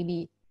makes the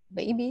baby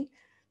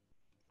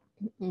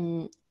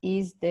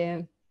is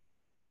the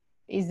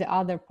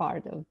other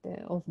part of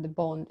the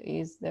bond,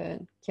 is the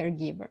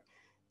caregiver.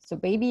 So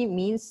baby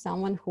means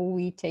someone who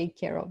we take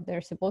care of.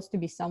 There's supposed to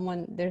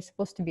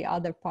be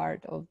other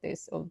part of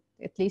this, of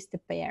at least a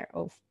pair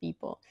of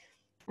people.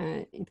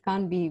 It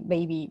can't be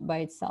baby by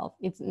itself.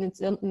 It's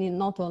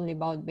not only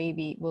about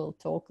baby, we'll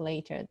talk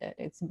later, that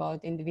it's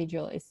about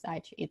individual as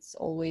such. It's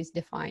always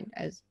defined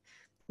as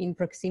in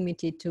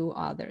proximity to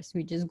others.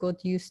 We just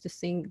got used to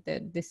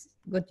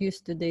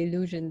the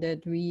illusion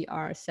that we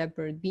are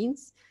separate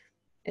beings.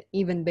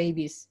 Even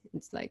babies,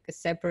 it's like a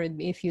separate,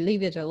 if you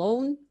leave it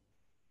alone,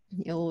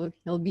 he'll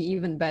be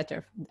even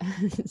better.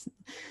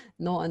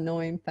 No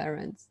annoying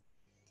parents.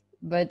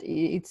 But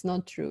it's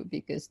not true,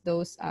 because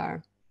those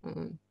are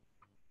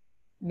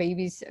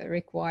babies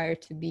require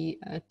to be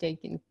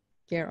taken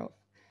care of.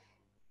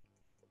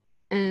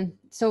 And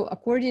so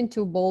according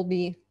to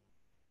Bowlby,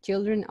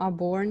 children are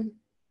born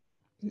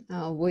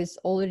with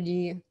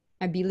already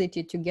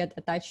ability to get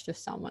attached to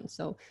someone.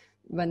 So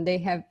when they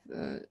have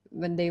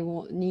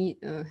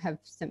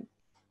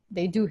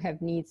they do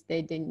have needs,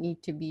 they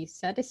need to be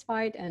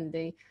satisfied, and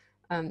they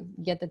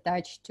get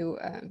attached to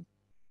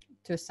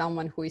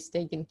someone who is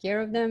taking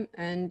care of them,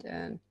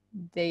 and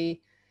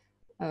they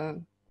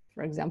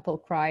for example,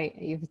 cry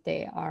if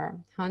they are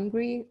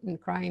hungry, and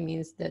cry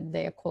means that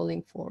they are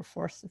calling for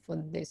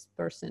this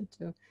person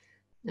to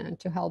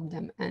help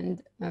them.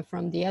 And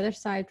from the other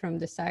side, from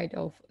the side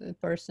of a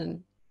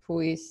person who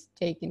is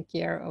taking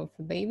care of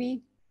a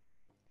baby,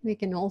 we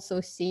can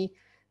also see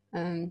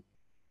the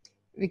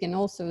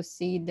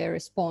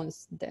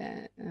response,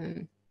 the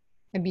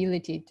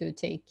ability to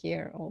take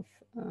care of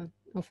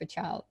a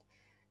child.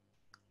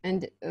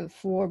 And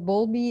for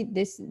Bowlby,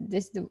 this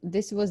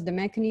was the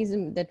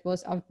mechanism that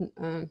was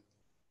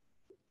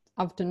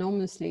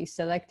autonomously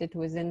selected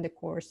within the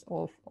course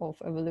of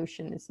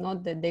evolution. It's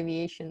not the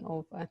deviation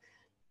of a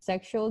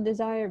sexual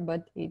desire,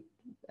 but it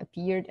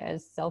appeared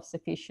as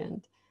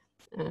self-sufficient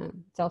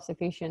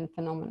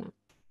phenomena.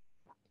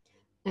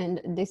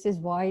 And this is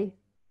why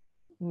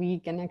we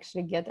can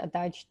actually get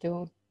attached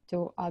to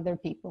other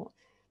people.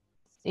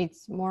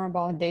 It's more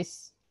about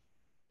this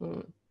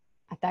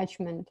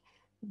attachment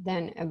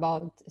than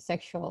about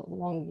sexual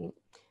longing.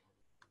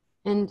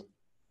 And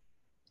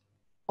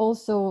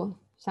also,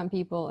 some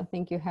people, I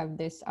think you have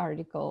this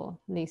article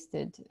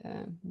listed,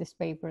 this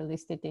paper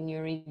listed in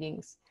your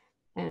readings.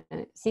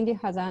 Cindy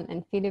Hazan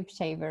and Philip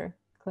Shaver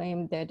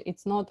claim that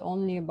it's not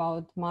only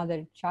about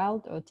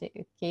mother-child or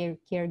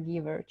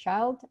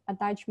caregiver-child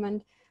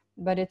attachment,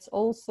 but it's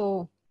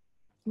also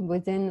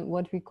within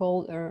what we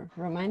call a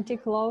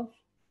romantic love.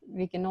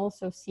 We can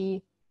also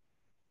see,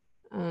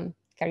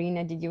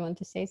 Karina, did you want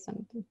to say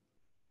something?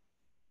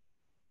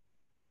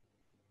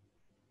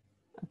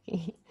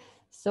 Okay,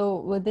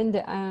 so within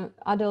the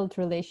adult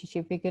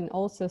relationship, we can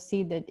also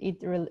see that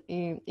it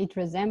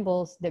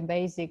resembles the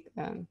basic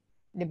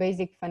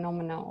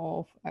phenomena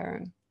of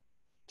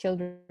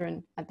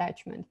children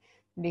attachment,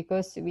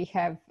 because we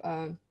have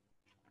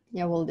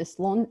this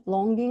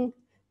longing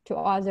to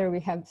other,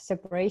 we have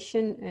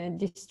separation,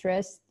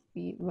 distress.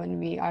 When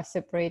we are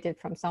separated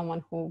from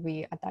someone who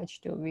we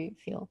attach to, we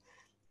feel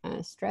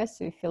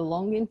stress, we feel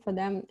longing for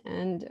them.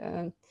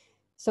 And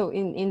so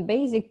in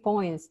basic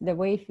points, the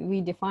way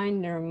we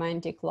define the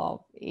romantic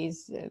love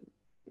is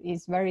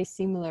very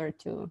similar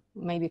to,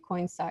 maybe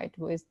coincide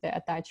with the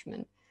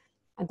attachment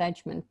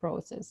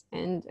process.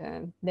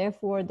 And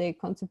therefore they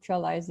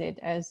conceptualize it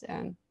as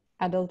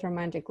adult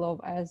romantic love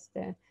as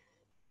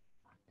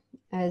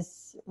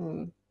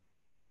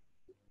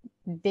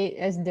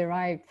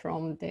derived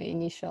from the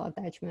initial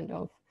attachment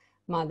of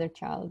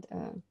mother-child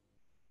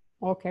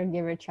or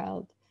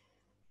caregiver-child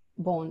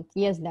bond.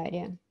 Yes,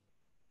 Daria.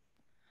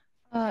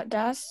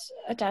 Does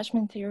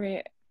attachment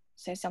theory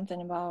say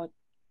something about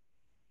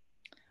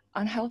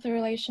unhealthy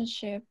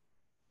relationship?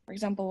 For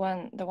example,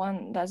 when the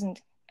one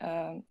doesn't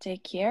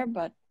take care,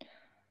 but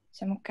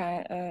some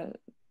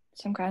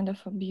kind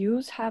of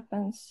abuse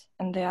happens,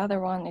 and the other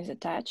one is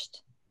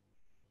attached?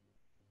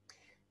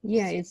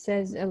 Yeah, it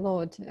says a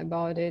lot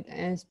about it,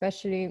 and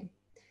especially,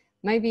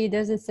 maybe it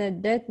doesn't say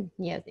that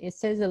yet. It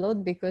says a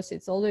lot because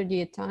it's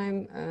already a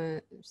time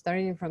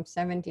starting from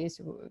 70s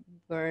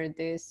where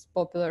this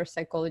popular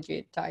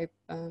psychology type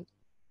when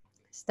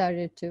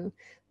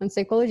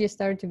psychology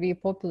started to be a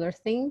popular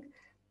thing.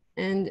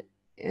 And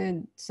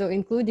so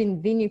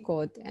including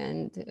Winnicott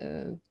and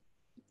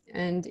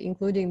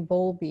including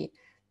Bowlby,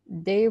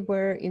 they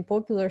were in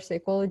popular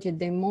psychology,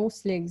 they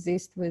mostly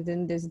exist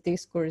within this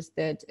discourse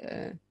that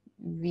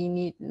we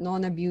need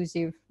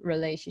non-abusive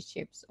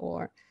relationships,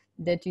 or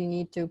that you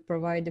need to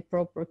provide the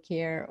proper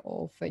care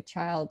of a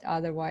child,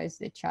 otherwise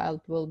the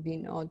child will be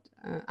not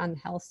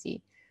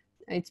unhealthy.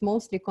 It's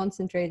mostly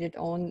concentrated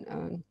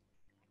on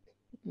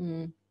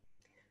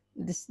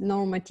this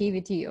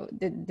normativity,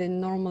 the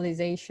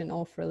normalization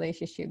of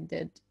relationship,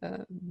 that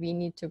we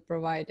need to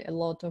provide a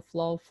lot of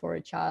love for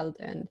a child,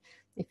 and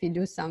if you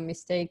do some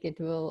mistake, it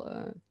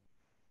will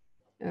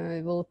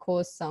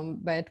cause some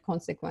bad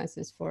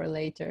consequences for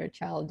later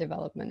child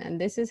development.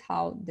 And this is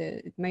how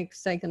it makes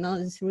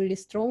psychoanalysis really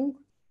strong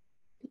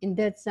in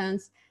that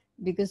sense,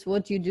 because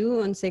what you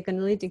do on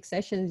psychoanalytic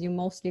sessions, you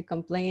mostly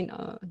complain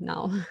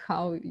now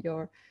how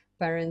your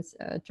parents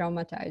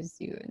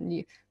traumatized you.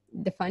 And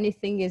the funny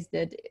thing is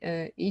that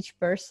each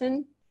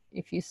person,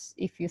 if you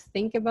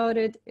think about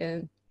it,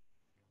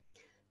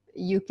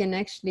 you can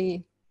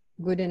actually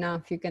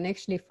you can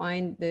actually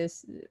find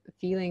this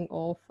feeling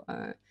of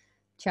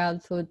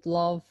childhood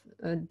love,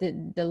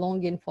 the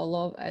longing for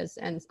love as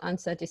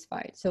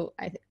unsatisfied. So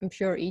I'm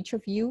sure each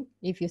of you,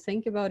 if you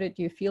think about it,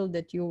 you feel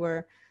that you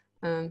were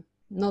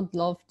not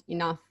loved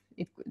enough.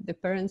 The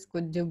parents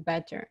could do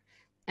better.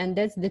 And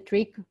that's the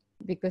trick,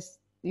 because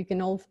you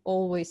can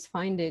always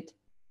find it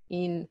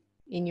in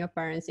your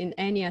parents, in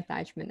any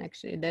attachment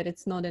actually, that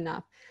it's not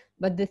enough.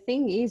 But the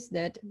thing is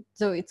that,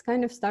 so it's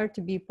kind of start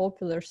to be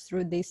popular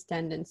through this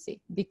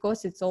tendency,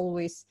 because it's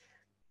always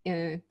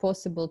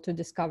possible to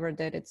discover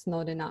that it's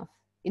not enough.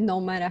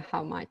 No matter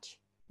how much,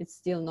 it's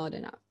still not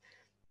enough.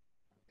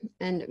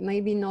 And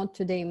maybe not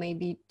today,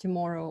 maybe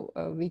tomorrow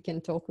we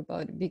can talk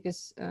about it,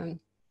 because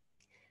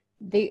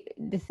the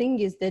thing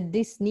is that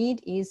this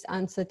need is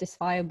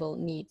unsatisfiable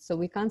need, so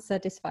we can't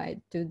satisfy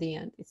it to the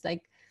end. It's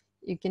like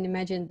you can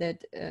imagine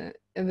that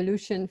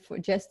evolution, for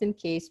just in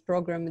case,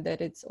 program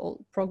that it's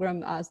all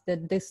programmed us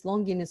that this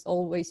longing is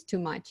always too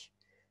much,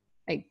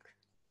 like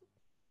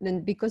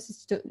then because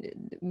it's too,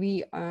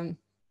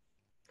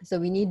 so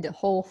we need the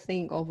whole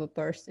thing of a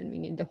person, we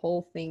need the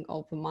whole thing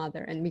of a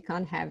mother, and we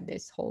can't have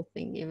this whole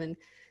thing, even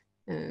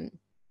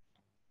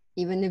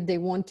if they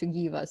want to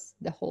give us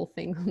the whole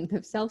thing on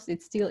themselves,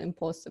 it's still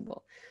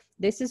impossible.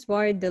 This is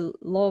why the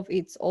love,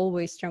 it's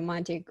always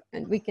traumatic.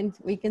 And we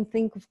can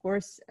think, of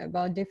course,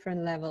 about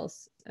different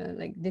levels,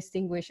 like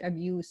distinguish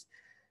abuse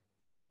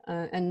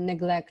and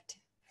neglect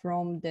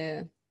from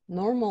the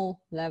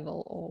normal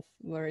level of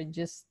where it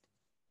just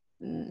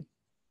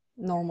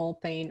normal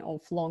pain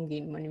of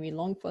longing. When we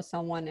long for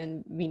someone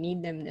and we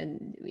need them,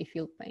 then we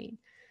feel pain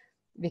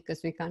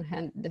because we can't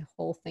handle the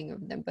whole thing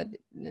of them. But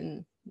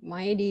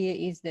my idea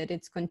is that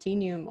it's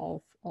continuum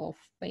of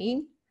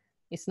pain.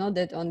 It's not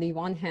that on the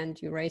one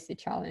hand you raise the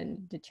child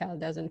and the child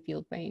doesn't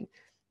feel pain,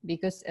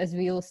 because as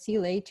we'll see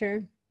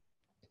later,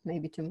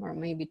 maybe tomorrow,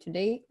 maybe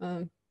today,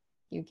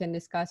 you can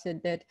discuss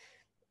it, that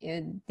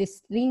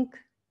this link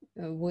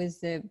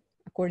was,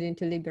 according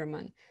to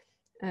Lieberman,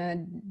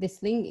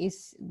 this link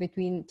is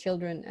between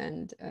children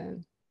and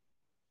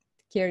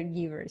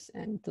caregivers,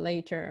 and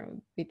later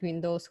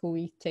between those who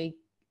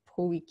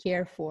we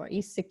care for,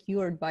 is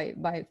secured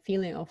by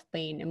feeling of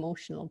pain,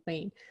 emotional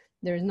pain.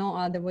 There's no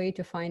other way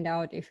to find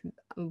out if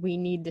we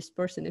need this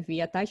person, if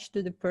we attach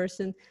to the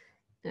person,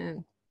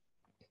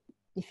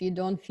 if you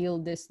don't feel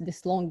this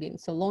longing.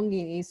 So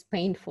longing is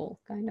painful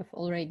kind of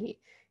already.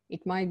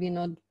 It might be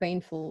not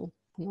painful,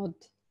 not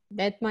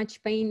that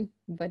much pain,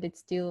 but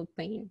it's still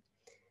pain.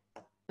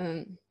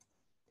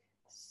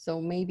 So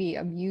maybe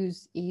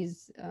abuse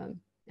is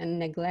and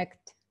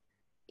neglect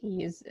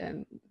is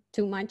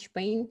too much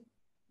pain,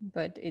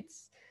 but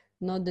it's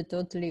not the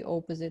totally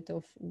opposite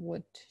of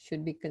what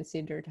should be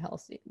considered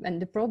healthy.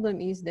 And the problem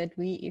is that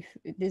if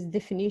this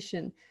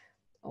definition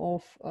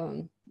of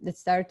that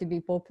started to be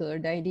popular,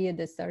 the idea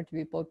that started to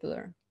be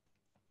popular,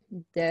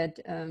 that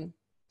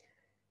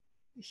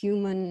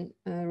human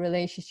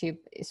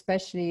relationship,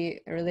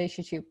 especially a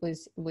relationship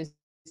with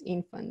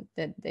infant,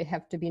 that they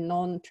have to be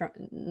not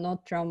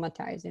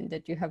traumatizing,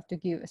 that you have to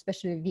give,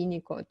 especially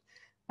Winnicott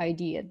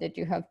idea, that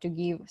you have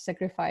to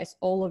sacrifice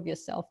all of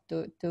yourself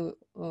to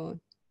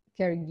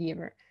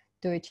caregiver,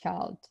 to a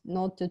child,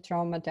 not to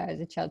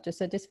traumatize a child, to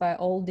satisfy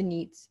all the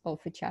needs of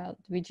a child,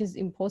 which is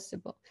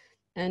impossible.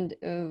 And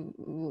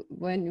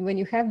when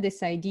you have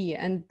this idea,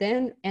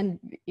 and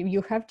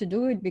you have to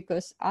do it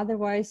because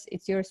otherwise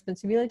it's your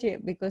responsibility,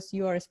 because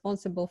you are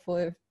responsible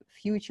for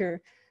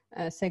future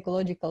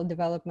psychological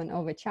development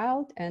of a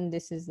child, and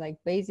this is like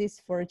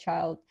basis for a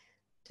child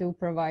to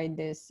provide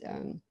this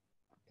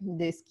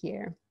this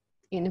care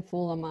in a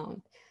full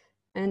amount.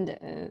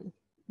 And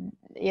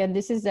yeah,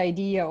 this is the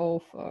idea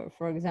of,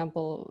 for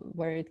example,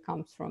 where it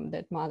comes from,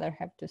 that mother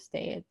have to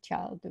stay a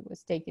child, who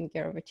was taking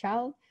care of a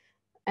child.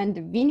 And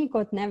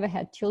Winnicott never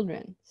had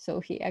children, so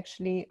he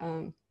actually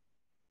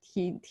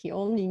he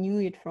only knew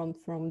it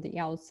from the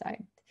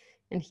outside,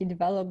 and he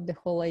developed the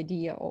whole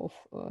idea of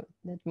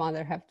that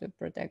mother have to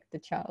protect the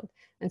child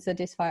and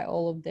satisfy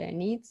all of their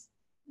needs,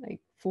 like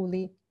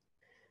fully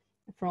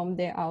from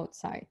the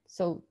outside.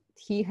 So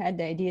he had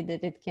the idea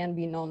that it can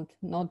be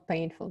not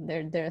painful.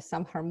 There are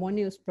some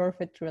harmonious,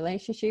 perfect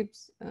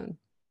relationships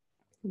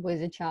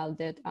with a child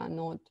that are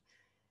not.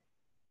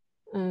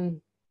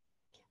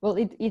 Well,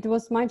 it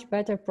was much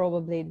better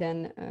probably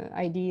than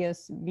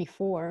ideas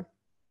before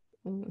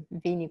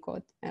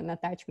Winnicott and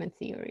attachment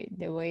theory,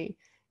 the way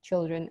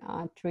children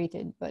are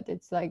treated. But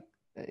it's like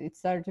it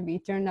started to be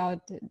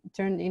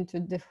turned into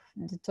the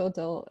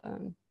total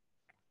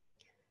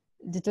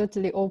the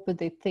totally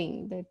opposite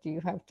thing, that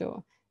you have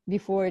to.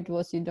 Before it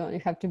was you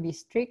have to be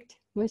strict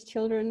with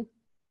children,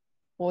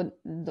 or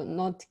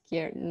not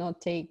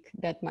take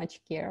that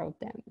much care of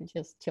them,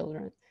 just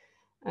children,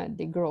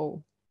 they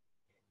grow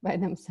by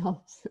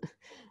themselves.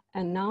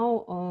 And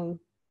now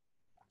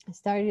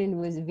starting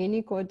with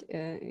Winnicott,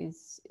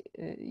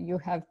 you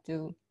have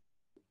to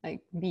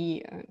like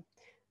be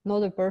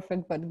not a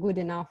perfect but good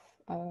enough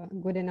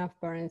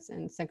parents,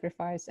 and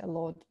sacrifice a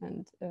lot,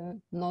 and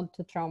not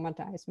to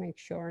traumatize, make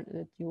sure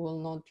that you will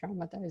not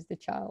traumatize the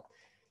child.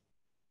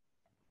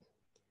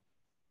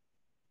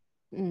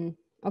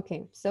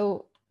 Okay,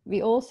 so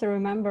we also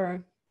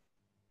remember,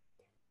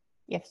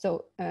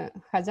 so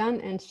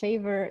Hazan and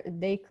Shaver,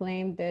 they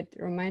claim that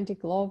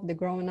romantic love, the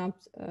grown-up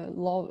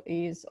love,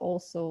 is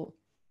also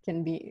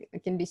can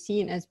be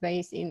seen as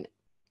based in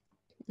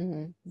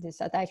this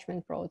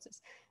attachment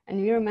process.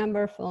 And we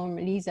remember from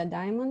Lisa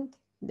Diamond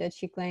that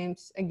she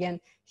claims, again,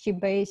 she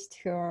based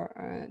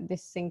her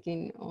this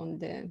thinking on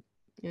the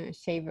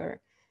Shaver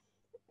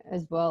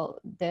as well,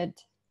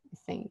 that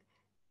thing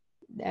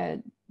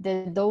that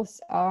those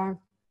are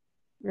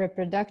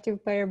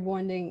reproductive pair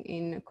bonding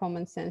in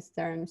common sense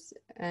terms,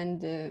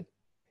 and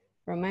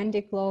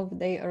romantic love,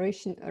 they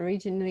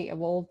originally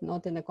evolved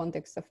not in the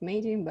context of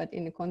mating, but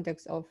in the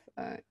context of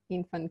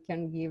infant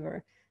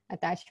caregiver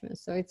attachment.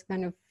 So it's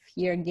kind of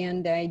here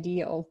again the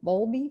idea of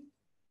Bowlby,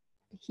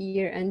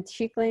 here, and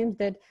she claims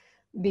that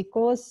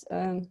because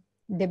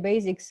the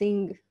basic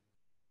thing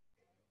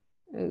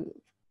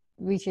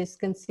which is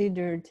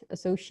considered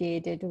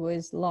associated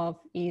with love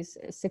is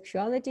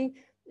sexuality,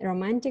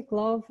 romantic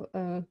love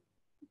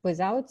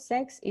without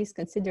sex is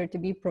considered to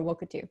be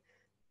provocative.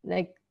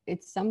 Like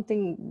it's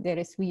something that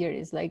is weird.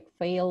 It's like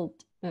failed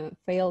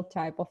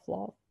type of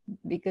love,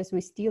 because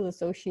we still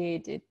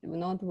associate it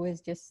not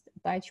with just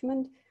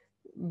attachment,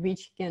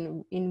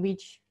 in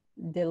which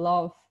the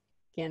love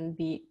can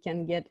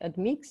get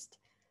admixed.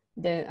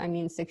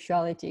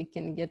 Sexuality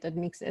can get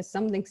admixed as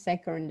something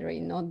secondary,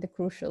 not the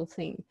crucial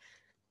thing,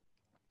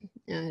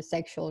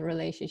 sexual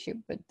relationship,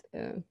 but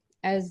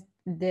as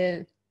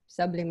the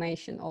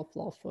sublimation of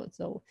love.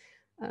 So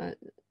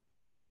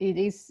it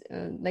is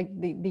like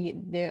the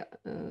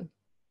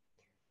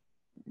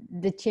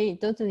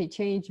totally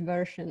changed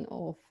version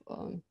of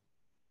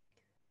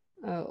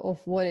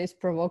what is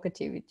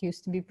provocative. It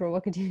used to be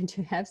provocative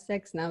to have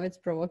sex. Now it's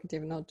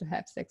provocative not to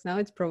have sex. Now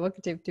it's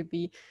provocative to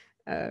be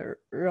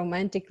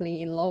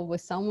romantically in love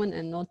with someone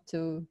and not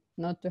to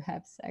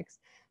have sex.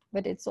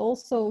 But it's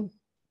also,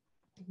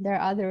 there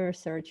are other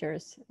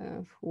researchers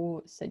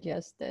who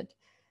suggest that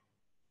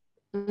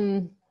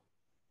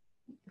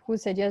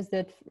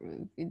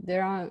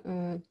there are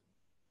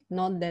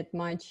not that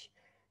much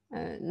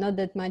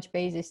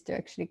basis to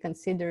actually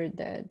consider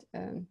that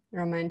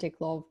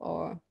romantic love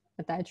or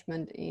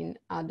attachment in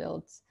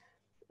adults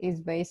is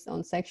based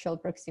on sexual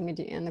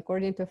proximity. And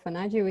according to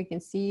Fanaji, we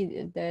can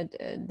see that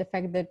the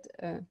fact that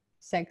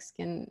sex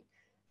can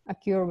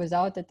occur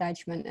without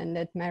attachment, and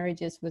that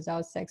marriages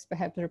without sex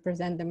perhaps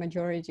represent the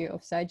majority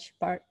of such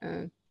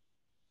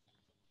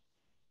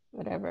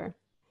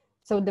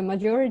So the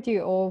majority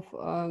of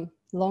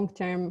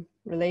long-term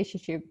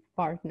relationship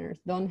partners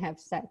don't have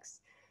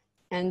sex,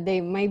 and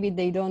maybe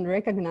they don't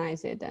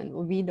recognize it, and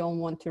we don't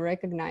want to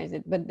recognize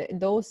it. But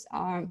those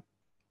are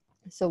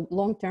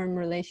long-term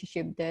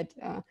relationship that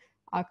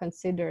are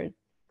considered,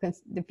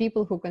 the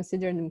people who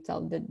consider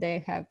themselves that they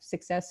have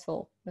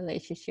successful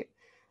relationship.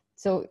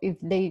 So if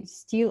they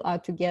still are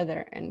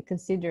together and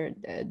consider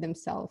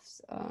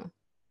themselves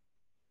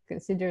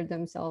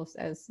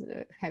as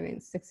having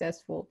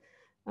successful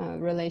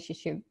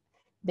relationship,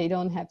 they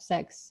don't have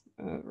sex,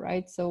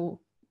 right? So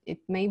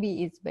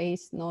maybe it's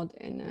based not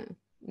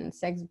in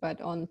sex, but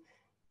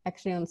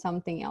actually on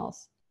something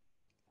else.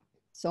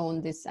 So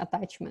on this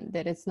attachment,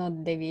 that it's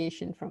not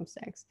deviation from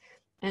sex.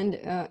 And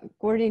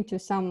according to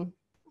some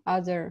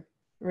other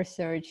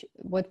research,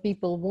 what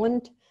people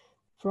want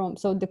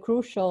so the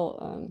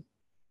crucial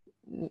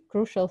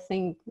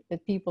thing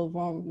that people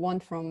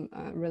want from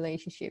a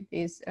relationship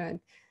is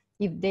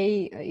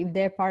if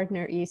their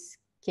partner is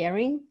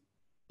caring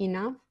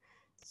enough,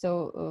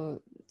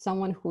 so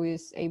someone who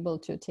is able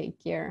to take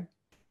care,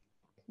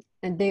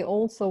 and they are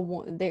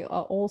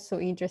also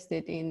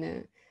interested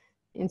in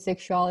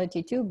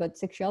sexuality too, but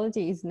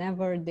sexuality is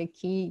never the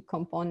key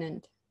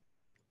component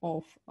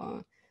of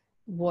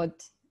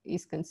what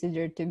is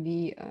considered to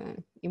be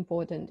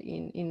important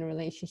in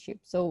relationship.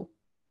 So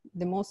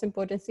the most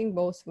important thing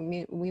both for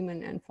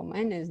women and for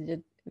men is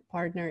that the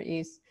partner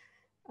is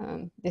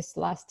this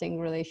lasting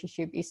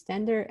relationship is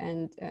tender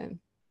and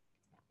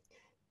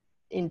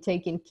in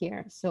taking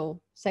care. So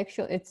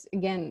sexual, it's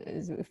again,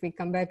 if we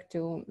come back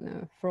to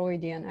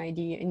Freudian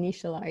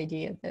initial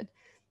idea that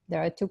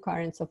there are two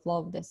currents of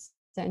love, the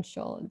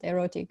sensual, the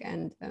erotic,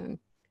 and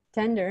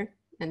tender,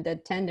 and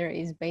that tender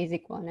is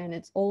basic one, and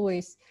it's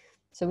always,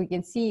 so we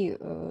can see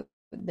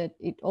that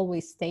it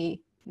always stay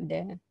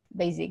the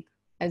basic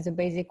as a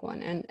basic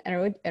one, and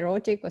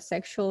erotic or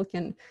sexual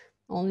can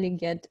only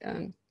get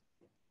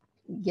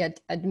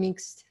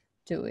admixed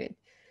to it.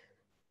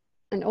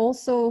 And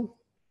also,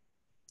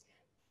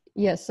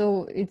 yeah,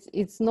 so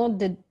it's not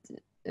that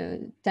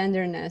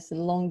tenderness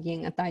and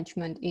longing,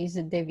 attachment is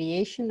a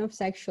deviation of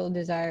sexual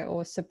desire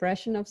or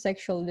suppression of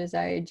sexual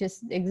desire. It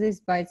just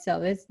exists by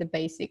itself. It's the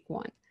basic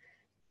one.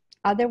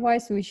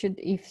 Otherwise, we should,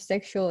 if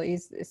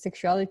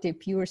sexuality,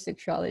 pure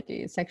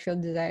sexuality, sexual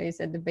desire is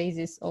at the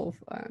basis of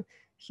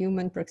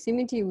human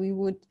proximity, we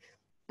would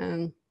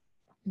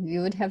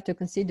have to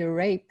consider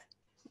rape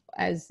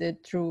as a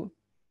true,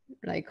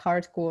 like,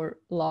 hardcore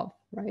love,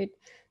 right?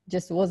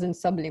 Just wasn't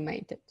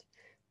sublimated,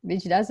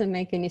 which doesn't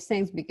make any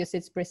sense, because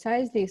it's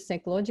precisely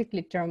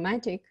psychologically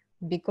traumatic,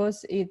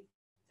 because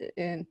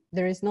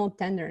there is no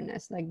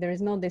tenderness, like there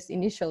is no this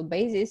initial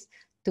basis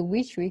to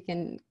which we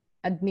can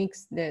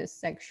admix the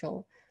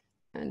sexual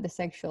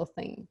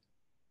thing.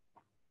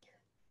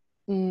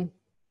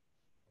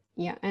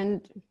 Yeah,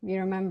 and we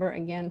remember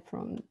again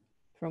from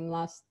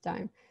last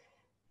time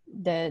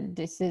that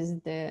this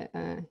is the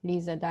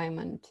Lisa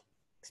Diamond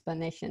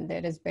explanation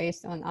that is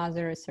based on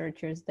other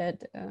researchers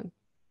that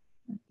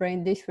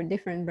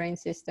different brain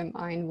systems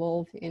are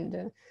involved in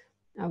the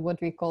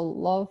what we call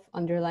love,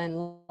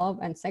 underlying love,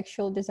 and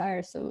sexual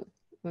desire. So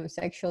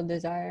sexual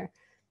desire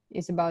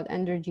is about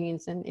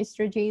androgens and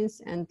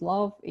estrogens, and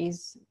love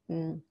is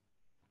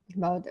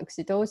about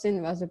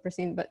oxytocin,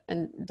 vasopressin,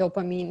 and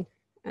dopamine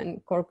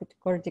and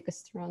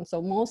corticosterone.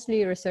 So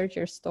mostly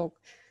researchers talk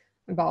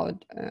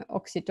about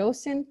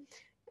oxytocin,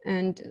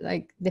 and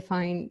like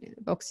define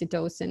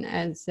oxytocin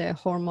as a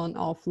hormone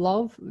of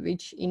love,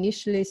 which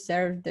initially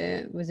served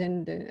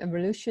within the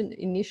evolution,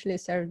 initially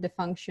served the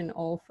function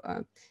of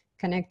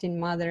connecting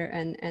mother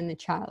and a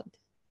child.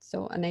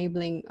 So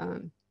enabling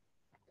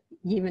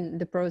even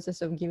the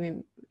process of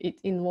giving,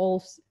 it's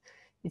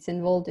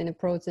involved in a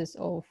process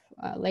of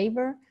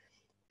labor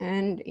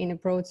and in a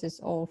process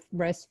of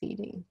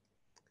breastfeeding.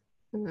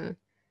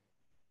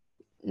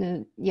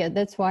 Yeah,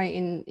 that's why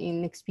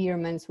in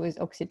experiments with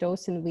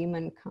oxytocin,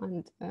 women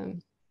can't,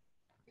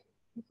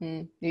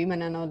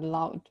 women are not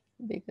allowed,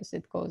 because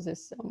it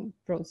causes some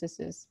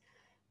processes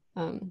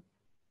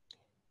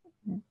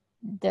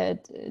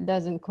that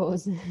doesn't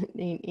cause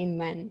in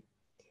men.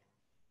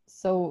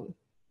 So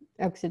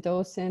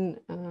oxytocin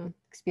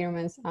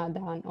experiments are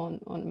done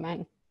on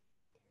men,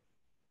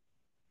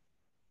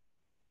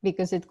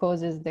 because it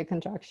causes the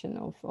contraction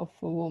of a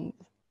womb.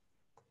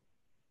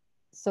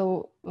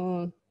 So,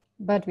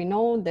 but we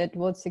know that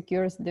what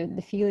secures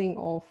the feeling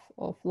of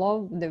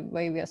love, the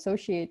way we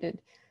associate it,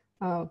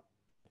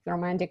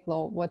 romantic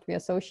love, what we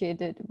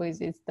associate it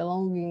with is the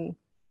longing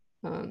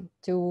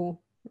to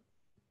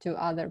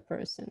other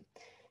person.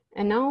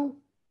 And now,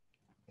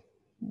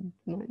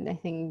 I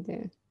think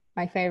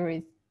my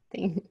favorite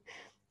thing,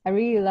 I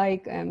really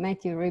like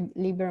Matthew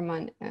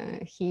Lieberman.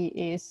 He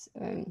is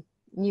a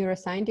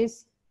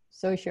neuroscientist,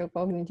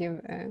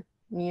 socio-cognitive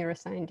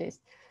neuroscientist.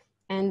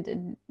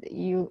 And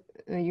you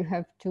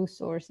have two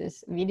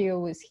sources, video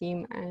with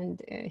him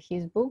and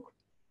his book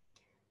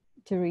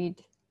to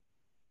read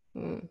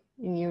in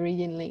your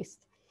reading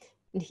list.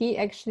 And he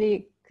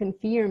actually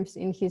confirms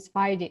in his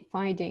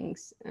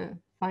findings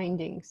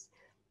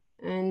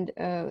and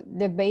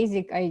the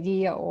basic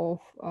idea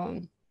of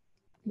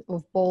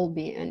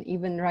Bowlby, and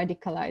even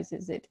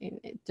radicalizes it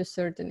to a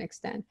certain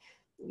extent,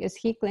 because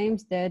he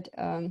claims that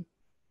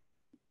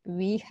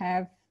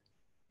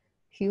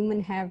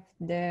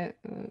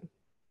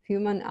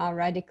human are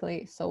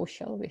radically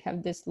social. We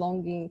have this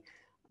longing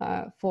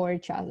for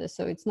each other.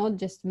 So it's not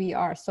just we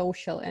are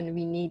social and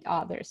we need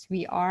others.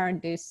 We are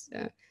this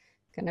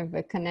kind of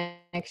a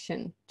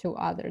connection to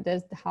others.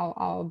 That's how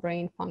our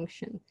brain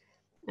functions.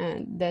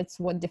 And that's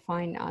what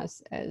defines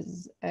us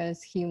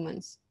as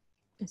humans.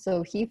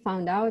 So he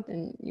found out,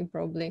 and you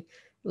probably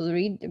will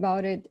read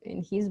about it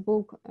in his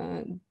book,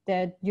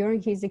 that during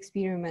his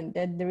experiment,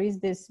 that there is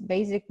this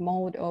basic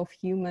mode of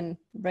human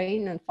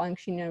brain and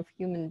functioning of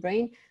human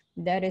brain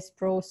that is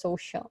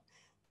pro-social.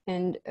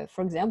 And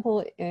for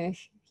example,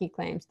 he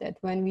claims that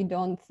when we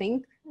don't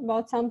think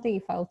about something,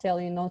 if I'll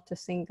tell you not to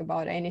think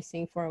about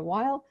anything for a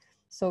while,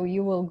 so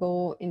you will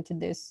go into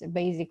this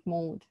basic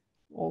mode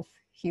of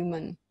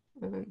human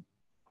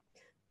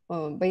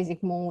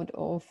basic mode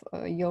of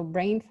your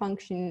brain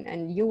function,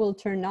 and you will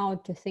turn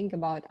out to think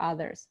about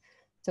others.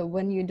 So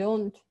when you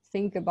don't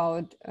think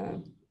about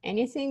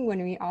anything,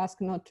 when we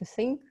ask not to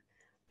think,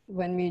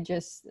 when we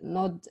just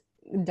not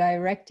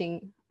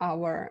directing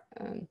our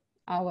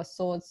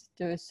thoughts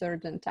to a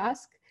certain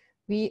task,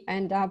 we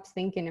end up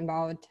thinking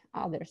about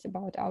others,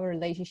 about our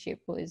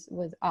relationship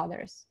with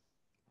others,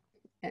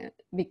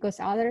 because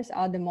others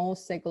are the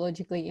most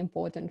psychologically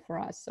important for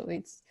us. So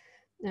it's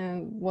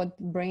what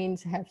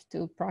brains have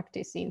to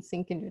practice in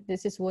thinking.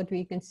 This is what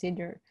we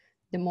consider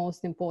the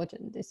most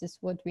important. This is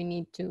what we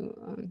need to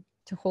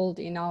hold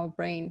in our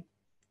brain.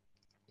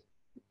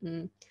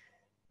 And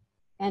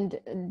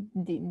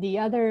the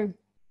other,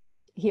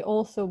 he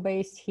also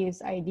based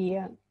his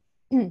idea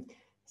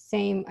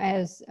same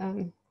as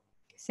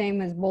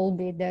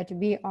Bowlby, that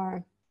we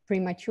are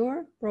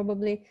premature.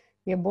 Probably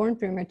we are born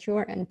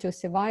premature, and to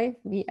survive,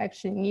 we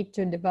actually need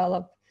to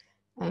develop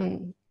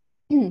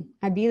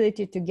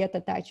ability to get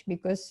attached,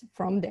 because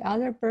from the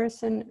other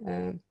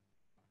person,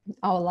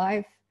 our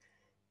life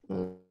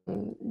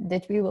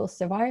that we will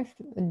survive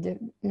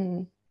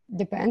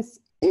depends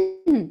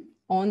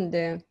on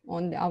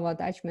our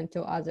attachment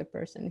to other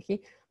person.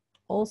 He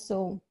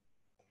also,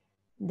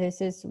 this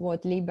is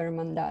what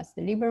Lieberman does.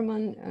 The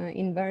Lieberman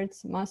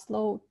inverts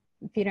Maslow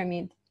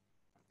pyramid,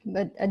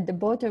 but at the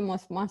bottom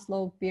of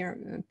Maslow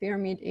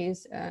pyramid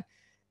is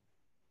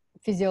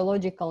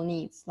physiological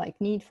needs, like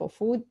need for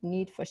food,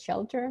 need for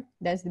shelter.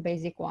 That's the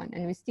basic one.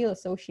 And we still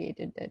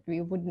associated that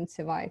we wouldn't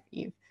survive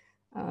if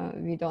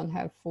we don't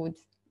have food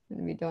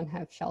and we don't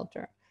have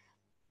shelter.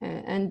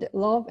 And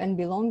love and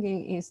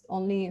belonging is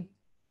only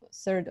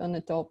third on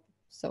the top.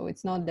 So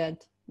it's not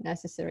that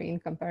necessary in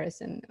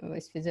comparison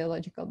with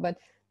physiological. But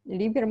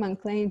Lieberman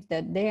claims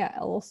that they are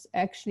also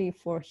actually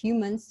for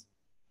humans,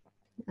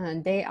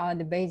 and they are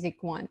the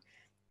basic one.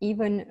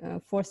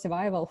 Even for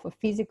survival, for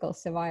physical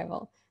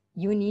survival,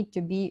 you need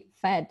to be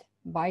fed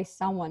by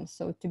someone.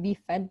 So to be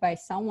fed by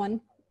someone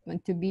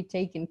and to be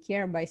taken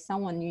care by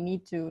someone, they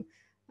need to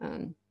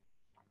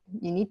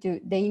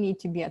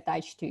be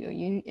attached to you.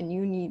 You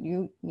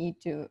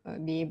need to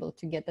be able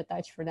to get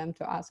attached for them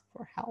to ask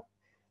for help.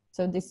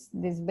 So this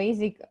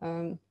basic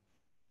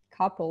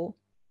couple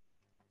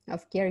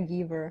of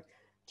caregiver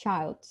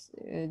child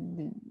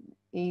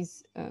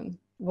is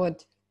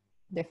what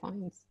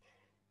defines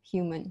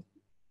human.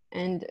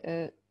 And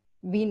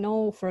we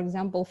know, for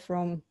example,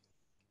 from,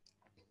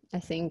 I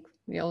think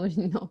we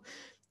already know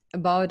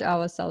about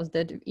ourselves,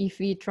 that if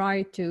we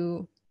try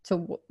to,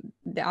 so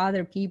the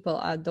other people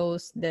are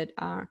those that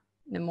are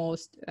the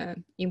most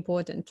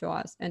important to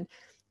us. And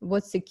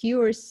what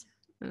secures,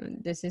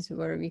 this is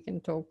where we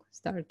can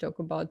start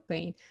about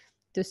pain,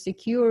 to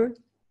secure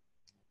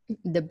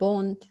the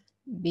bond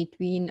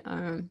between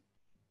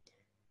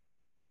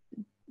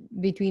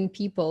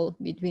people,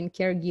 between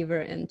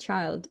caregiver and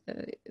child.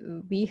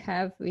 We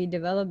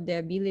develop the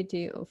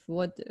ability of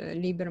what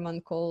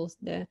Lieberman calls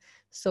the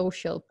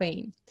social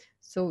pain.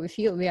 So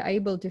we are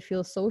able to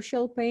feel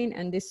social pain,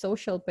 and this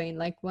social pain,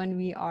 like when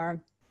we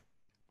are,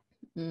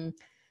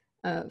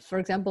 for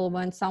example,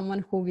 when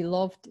someone who we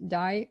loved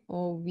die,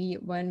 or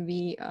when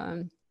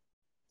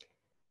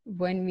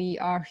we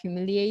are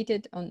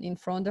humiliated in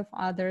front of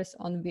others,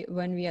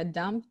 when we are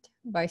dumped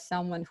by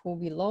someone who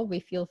we love, we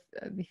feel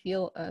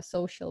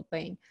social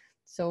pain.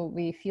 So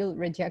we feel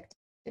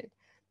rejected,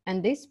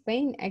 and this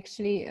pain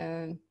actually,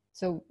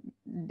 so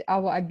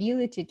our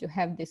ability to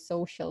have this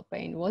social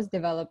pain was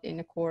developed in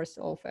the course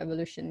of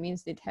evolution,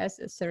 means it has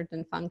a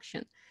certain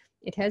function.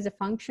 It has a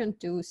function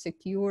to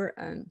secure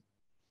a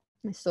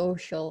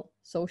social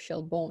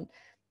bond,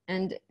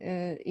 and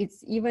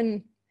it's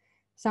even,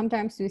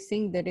 sometimes we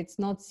think that it's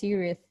not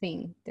serious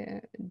thing,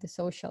 the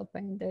social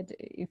pain, that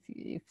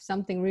if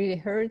something really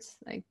hurts,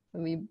 like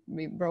when we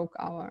break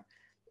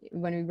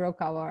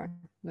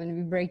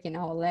in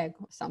our leg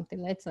or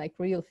something, that's like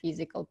real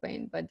physical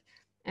pain. But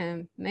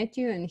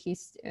Matthew and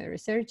his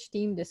research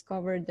team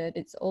discovered that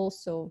it's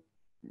also,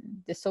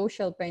 the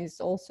social pain is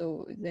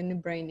also in the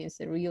brain, is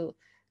a real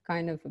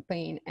kind of a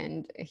pain.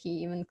 And he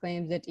even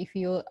claims that if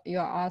you're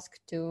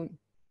asked to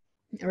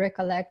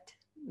recollect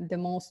the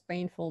most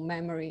painful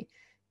memory,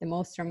 the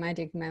most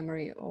traumatic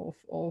memory of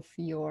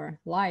your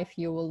life,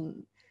 you will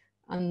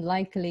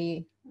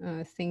unlikely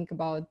think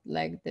about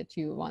leg that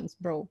you once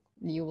broke.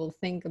 You will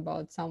think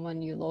about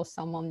someone you lost,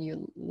 someone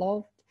you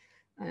loved,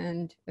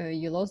 and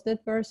you lost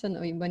that person,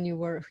 or when you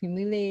were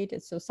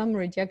humiliated. So some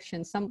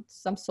rejection, some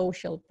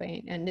social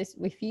pain, and this,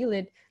 we feel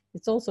it.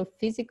 It's also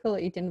physical.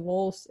 It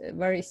involves a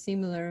very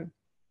similar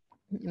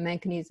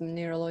mechanism,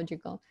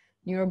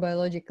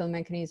 neurobiological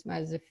mechanism,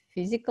 as a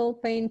physical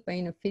pain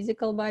of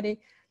physical body.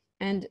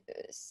 And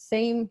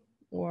same,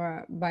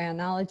 or by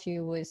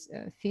analogy with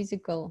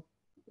physical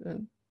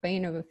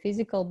pain of a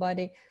physical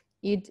body,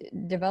 it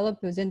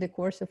developed within the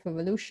course of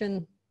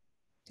evolution.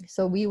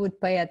 So we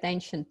would pay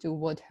attention to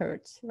what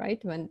hurts,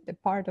 right? When the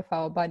part of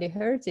our body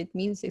hurts, it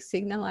means it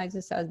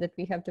signalizes us that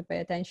we have to pay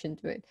attention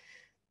to it,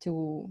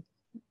 to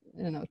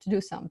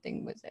do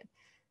something with it.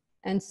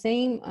 And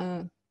same,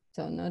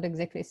 so not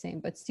exactly same,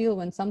 but still,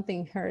 when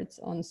something hurts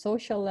on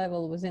social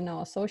level within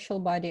our social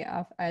body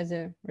as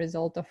a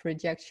result of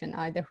rejection,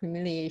 either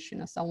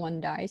humiliation, or someone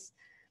dies,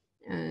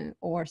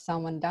 or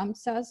someone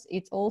dumps us,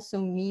 it also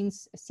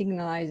means,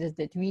 signalizes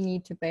that we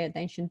need to pay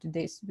attention to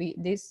this.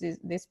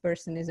 This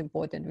person is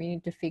important. We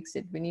need to fix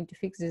it. We need to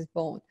fix this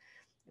bone,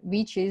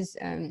 which is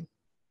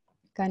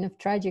kind of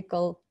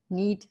tragical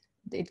need.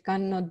 It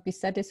cannot be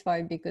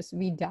satisfied because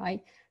we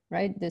die,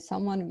 right?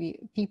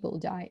 People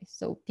die,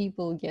 so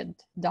people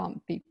get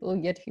dumped, people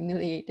get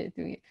humiliated,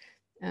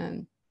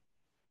 and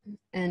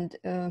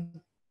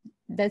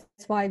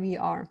that's why we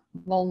are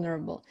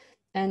vulnerable.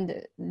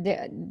 And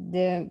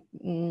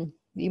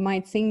we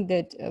might think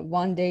that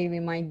one day we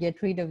might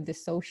get rid of the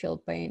social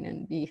pain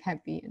and be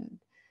happy,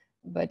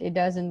 but it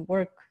doesn't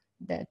work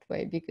that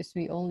way, because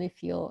we only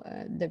feel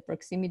the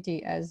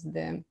proximity as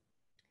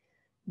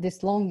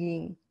this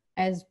longing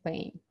as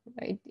pain,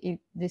 right?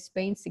 This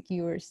pain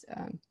secures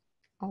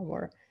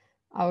our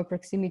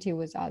proximity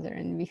with other,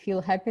 and we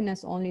feel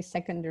happiness only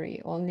secondary,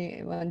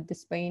 only when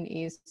this pain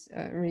is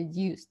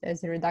reduced,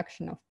 as a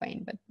reduction of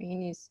pain. But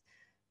pain is,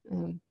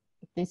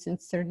 at least in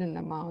certain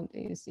amount,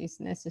 is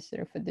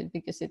necessary for that,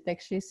 because it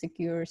actually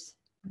secures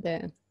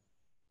the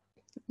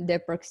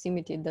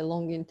proximity, the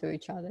longing to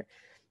each other.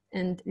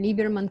 And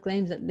Lieberman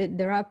claims that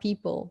there are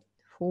people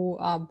who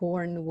are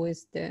born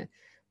with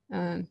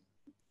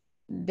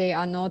they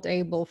are not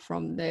able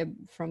from the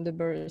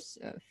birth,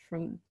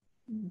 from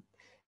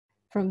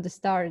the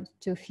start,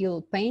 to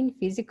feel pain,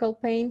 physical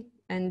pain,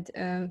 and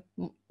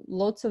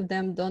lots of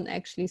them don't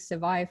actually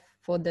survive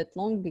for that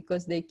long,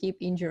 because they keep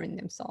injuring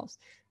themselves,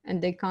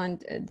 and they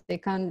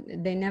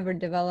never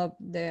develop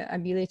the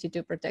ability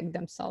to protect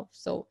themselves.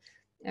 So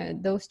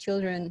those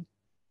children,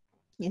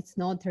 it's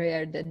not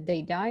rare that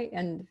they die.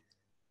 And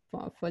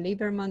for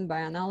Lieberman,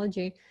 by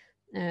analogy,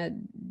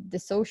 the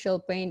social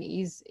pain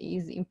is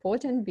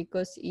important,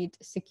 because it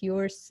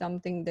secures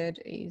something that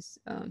is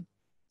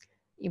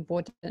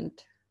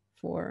important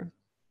for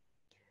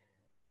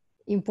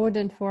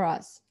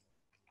us.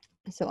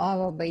 So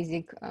our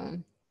basic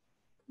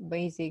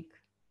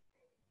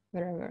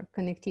whatever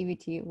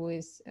connectivity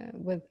with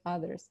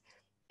others.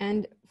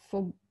 And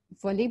for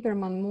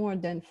Lieberman, more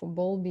than for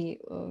Bowlby,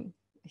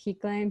 he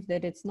claims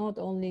that it's not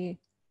only,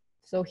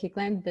 so he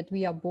claims that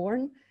we are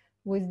born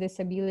with this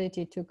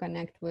ability to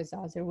connect with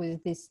others,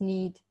 with this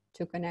need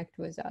to connect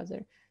with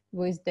others.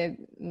 with the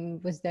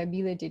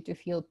ability to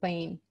feel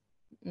pain,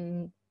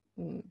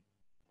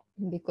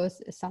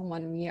 because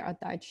someone we are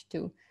attached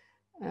to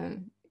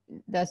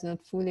does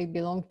not fully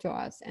belong to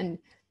us, and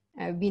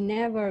we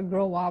never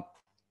grow up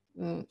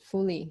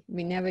fully.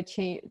 We never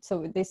change.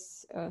 So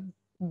this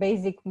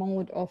basic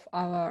mode of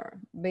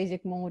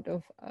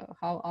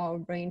how our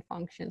brain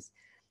functions,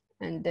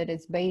 and that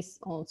is based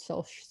on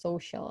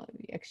social.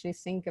 We actually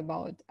think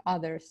about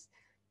others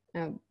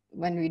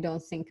when we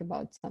don't think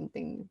about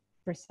something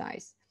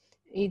precise.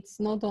 It's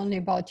not only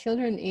about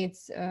children,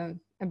 it's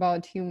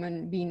about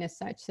human being as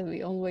such. So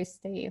we always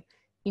stay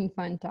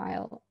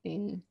infantile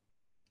in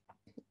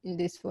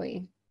this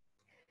way.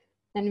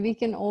 And we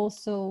can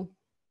also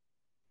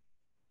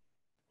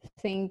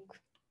think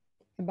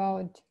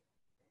about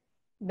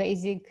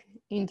basic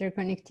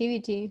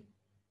interconnectivity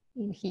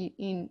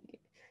in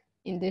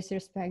this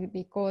respect,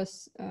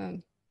 because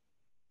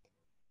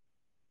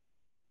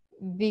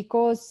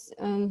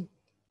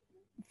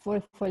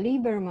for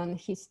Lieberman,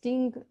 he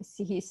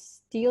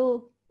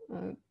still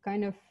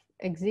kind of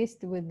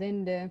exists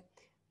within the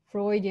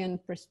Freudian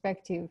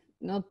perspective,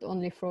 not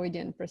only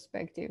Freudian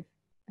perspective.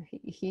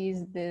 He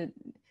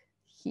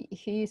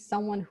is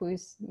someone who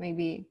is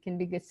maybe can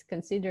be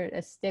considered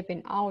as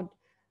stepping out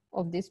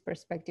of this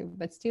perspective,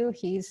 but still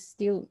he is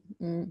still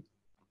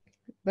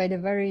by the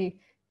very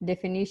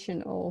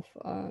definition of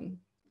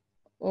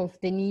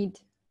the need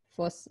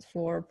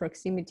for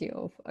proximity,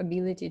 of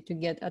ability to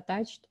get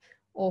attached,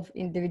 of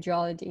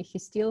individuality, he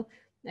still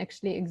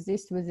actually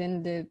exists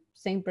within the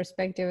same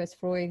perspective as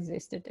Freud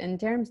existed, in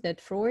terms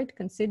that Freud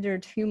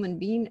considered human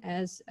being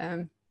as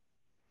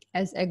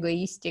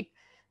egoistic,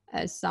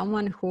 as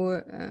someone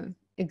who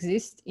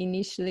exists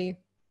initially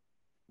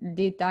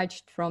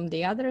detached from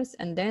the others,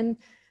 and then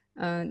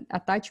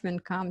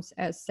attachment comes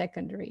as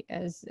secondary,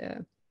 as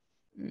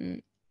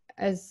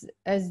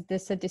the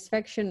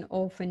satisfaction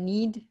of a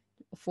need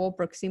for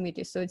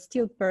proximity. So it's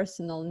still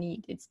personal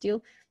need. It's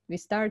still, we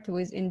start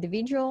with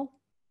individual,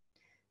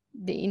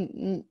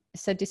 the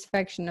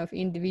satisfaction of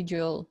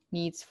individual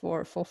needs.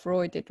 For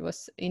Freud, it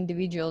was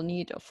individual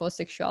need for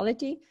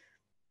sexuality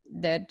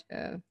that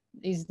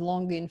is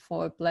longing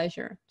for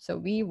pleasure. So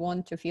we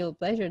want to feel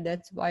pleasure.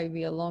 That's why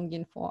we are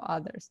longing for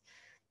others.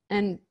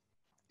 And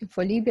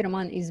for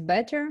Lieberman is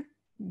better,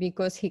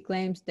 because he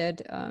claims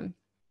that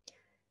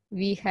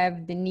we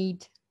have the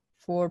need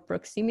for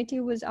proximity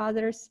with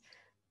others,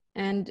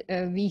 and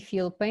we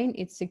feel pain.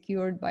 It's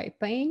secured by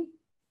pain,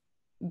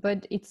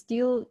 but it's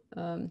still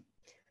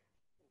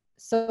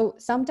so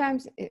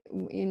sometimes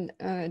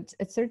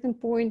at certain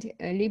point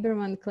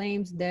Lieberman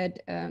claims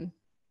that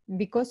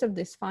because of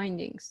these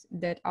findings,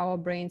 that our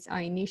brains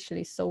are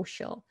initially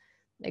social,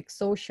 like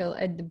social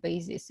at the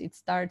basis. It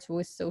starts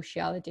with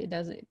sociality,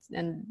 doesn't it?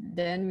 And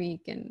then we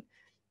can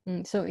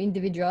so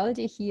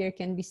individuality here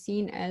can be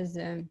seen as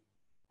a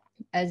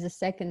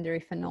secondary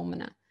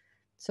phenomena.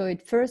 So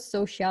at first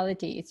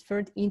sociality, it's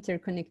first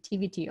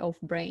interconnectivity of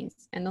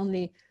brains, and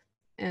only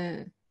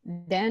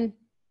then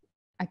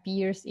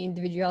appears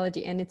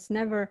individuality. And it's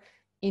never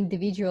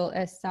individual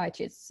as such.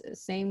 It's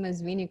same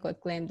as Winnicott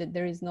claimed that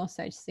there is no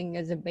such thing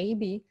as a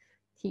baby.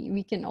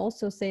 We can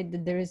also say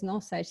that there is no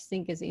such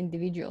thing as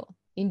individual.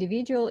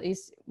 Individual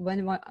is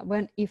when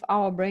if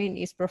our brain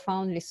is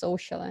profoundly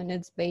social, and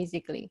it's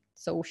basically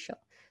social.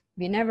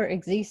 We never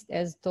exist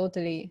as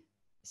totally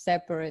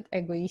separate,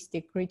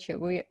 egoistic creature.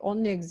 We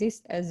only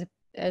exist as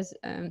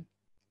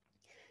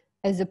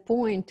a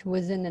point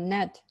within a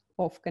net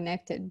of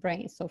connected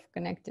brains, of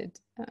connected,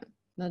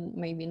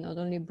 maybe not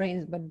only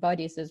brains, but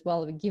bodies as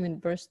well. We're giving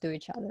birth to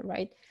each other,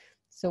 right?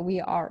 So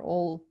we are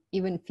all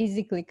even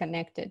physically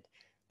connected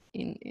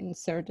in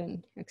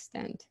certain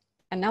extent.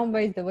 And now,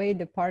 by the way,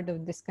 the part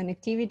of this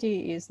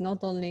connectivity is not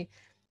only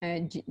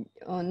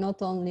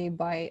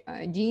by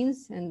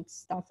genes and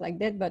stuff like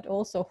that, but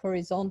also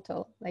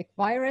horizontal. Like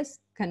virus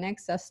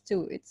connects us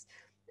too.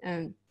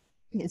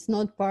 It's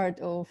not part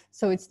of,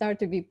 so it starts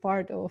to be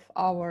part of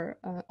our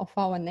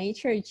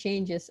nature. It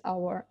changes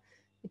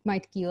it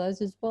might kill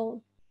us as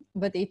well,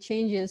 but it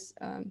changes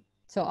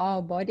so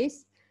our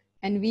bodies,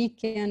 and we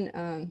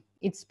can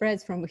it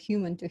spreads from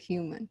human to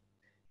human.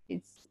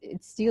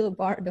 It's still a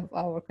part of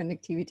our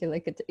connectivity.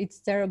 Like it's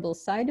terrible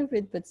side of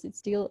it, but it's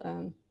still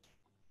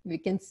we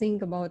can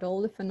think about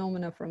all the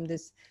phenomena from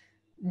this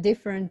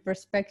different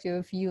perspective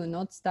of view,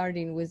 not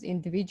starting with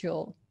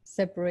individual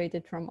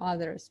separated from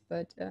others,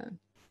 but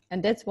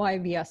and that's why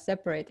we are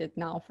separated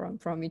now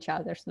from each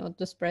other, not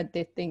to spread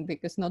the thing,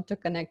 because not to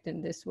connect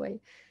in this way.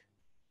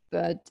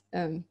 But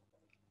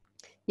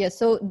yeah,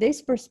 so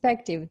this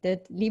perspective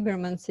that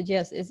Lieberman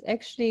suggests is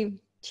actually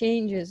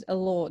changes a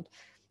lot.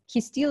 He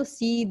still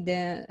sees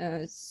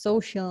the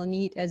social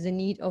need as a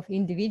need of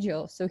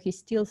individual. So he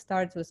still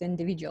starts with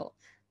individual.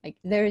 Like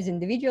there is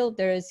individual,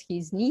 there is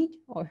his need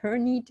or her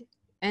need,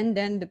 and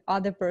then the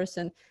other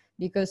person,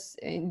 because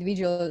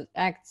individual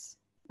acts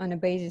on a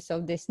basis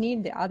of this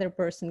need, the other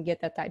person get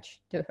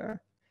attached to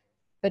her.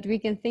 But we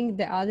can think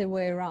the other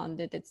way around,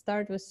 that it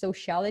starts with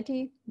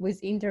sociality,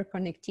 with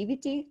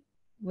interconnectivity,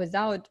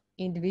 without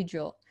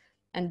individual.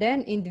 And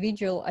then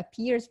individual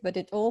appears, but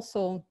it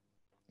also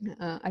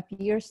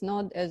appears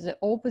not as an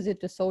opposite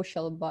to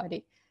social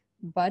body,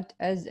 but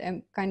as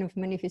a kind of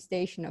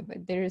manifestation of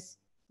it.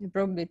 I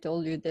probably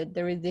told you that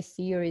there is this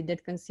theory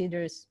that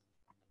considers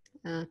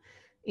the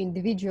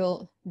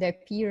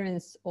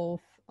appearance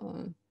of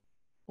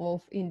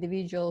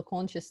individual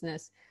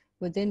consciousness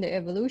within the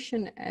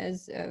evolution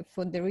as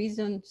for the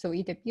reason, so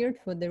it appeared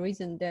for the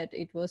reason that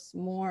it was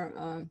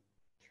more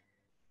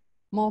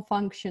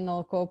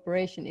functional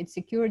cooperation. It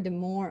secured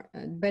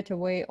a better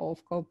way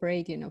of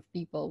cooperating of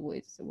people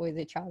with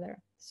each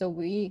other. So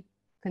we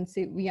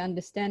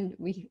understand,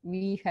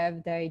 we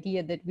have the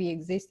idea that we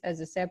exist as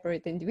a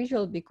separate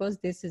individual because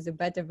this is a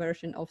better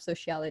version of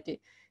sociality.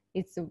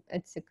 It's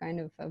a kind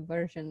of a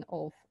version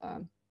of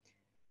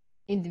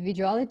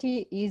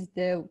individuality is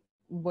the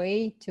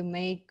way to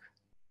make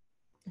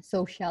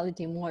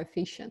sociality more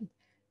efficient,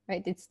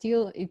 right?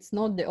 It's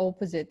not the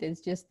opposite,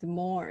 it's just a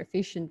more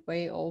efficient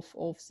way of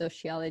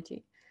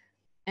sociality.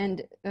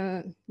 And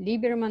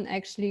Lieberman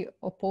actually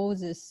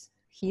opposes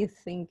his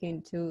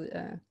thinking to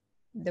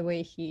the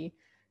way he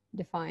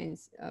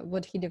defines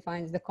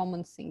the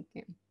common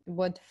thinking.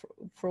 What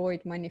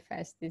Freud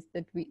manifests is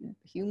that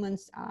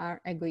humans are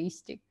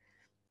egoistic,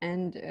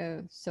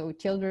 and so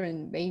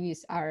children,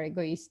 babies are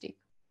egoistic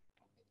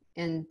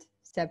and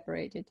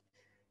separated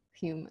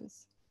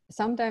humans.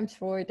 Sometimes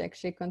Freud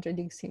actually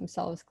contradicts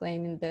himself,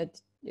 claiming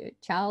that the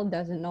child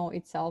doesn't know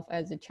itself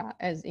as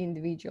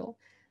individual,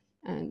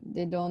 and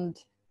they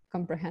don't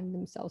comprehend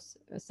themselves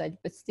as such.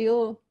 But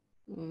still,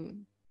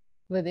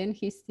 within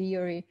his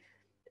theory,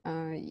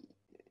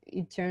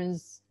 it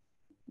turns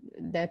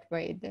that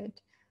way,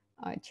 that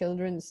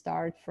children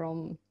start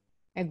from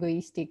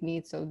egoistic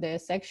needs. So the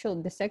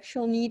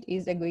sexual need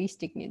is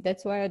egoistic need.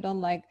 That's why I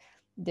don't like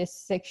this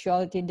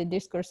sexuality, the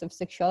discourse of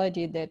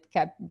sexuality that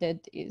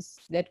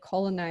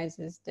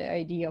colonizes the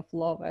idea of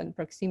love and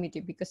proximity,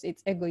 because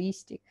it's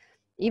egoistic,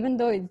 even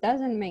though it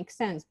doesn't make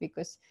sense.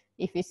 Because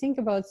if you think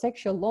about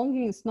sexual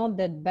longing, it's not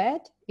that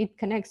bad, it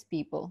connects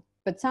people,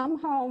 but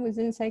somehow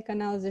within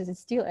psychoanalysis it's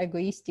still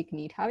egoistic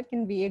need. How it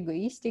can be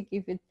egoistic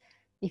if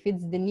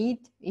it's the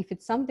need, if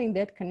it's something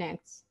that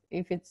connects,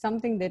 if it's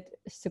something that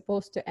is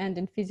supposed to end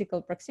in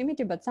physical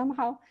proximity, but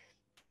somehow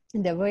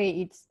the way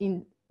it's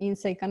in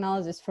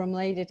psychoanalysis,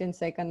 formulated in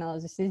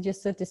psychoanalysis, is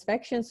just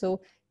satisfaction.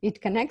 So it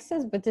connects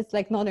us, but it's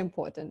like not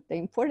important. The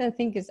important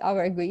thing is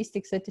our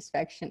egoistic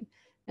satisfaction,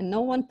 and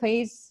no one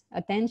pays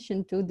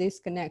attention to these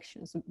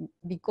connections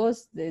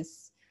because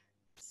this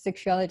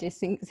sexuality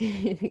thinks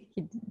they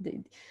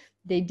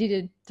did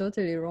it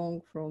totally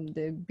wrong from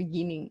the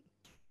beginning.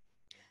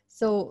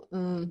 So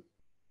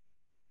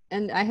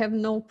and I have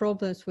no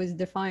problems with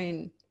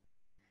defining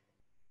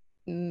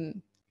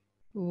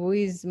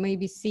with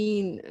maybe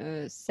seeing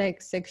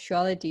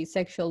sexuality,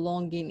 sexual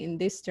longing in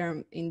this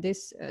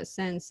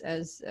sense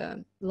as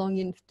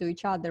longing to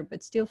each other,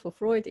 but still for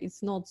Freud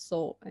it's not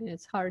so, and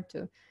it's hard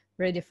to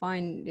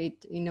redefine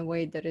it in a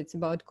way that it's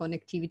about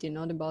connectivity,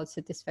 not about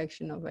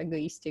satisfaction of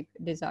egoistic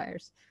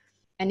desires.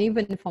 And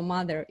even for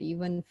mother,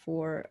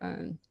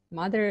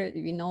 mother,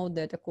 we know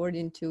that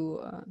according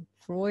to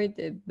Freud,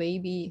 a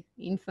baby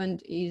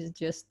infant is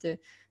just a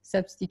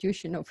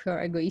substitution of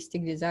her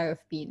egoistic desire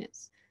of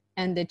penis.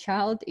 And the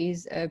child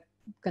is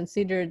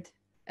considered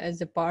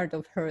as a part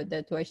of her.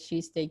 That's why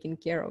she's taking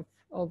care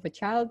of a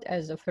child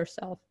as of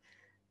herself.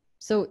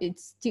 So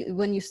it's still,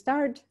 when you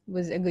start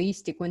with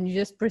egoistic, when you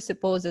just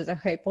presuppose as a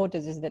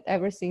hypothesis that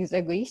everything is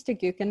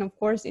egoistic, you can of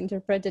course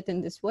interpret it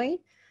in this way,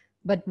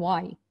 but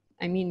why?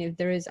 I mean, if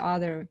there is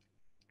other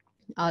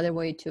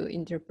way to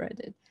interpret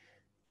it.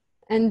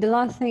 And the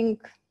last thing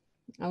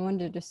I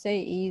wanted to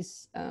say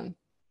is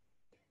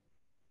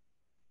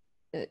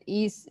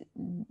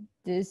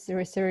this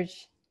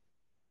research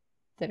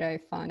that I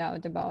found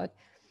out about.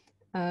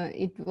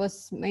 It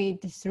was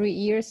made 3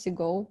 years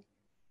ago,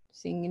 I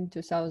think in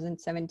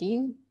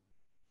 2017,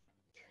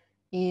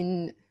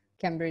 in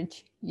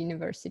Cambridge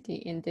University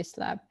in this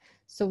lab.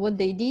 So what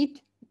they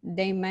did,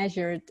 they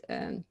measured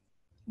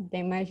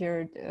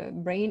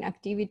brain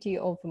activity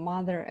of a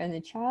mother and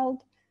a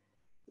child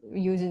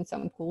using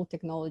some cool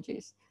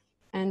technologies.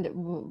 And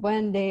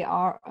when they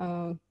are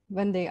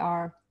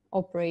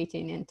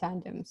operating in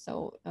tandem,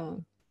 so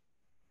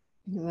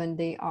when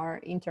they are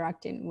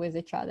interacting with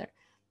each other.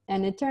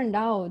 And it turned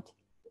out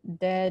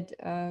that,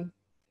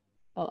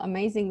 well,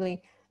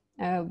 amazingly,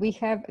 we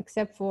have,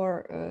 except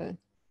for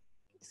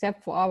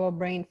our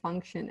brain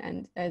function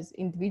and as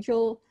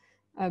individual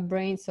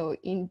brain, so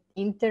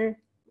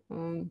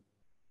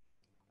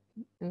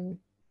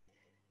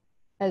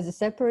as a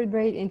separate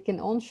brain, it can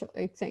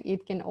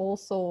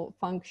also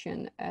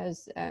function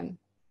as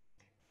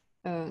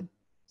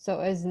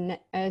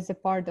as a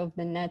part of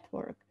the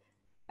network,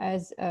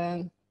 as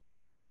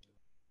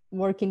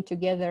working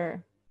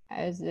together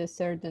as a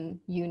certain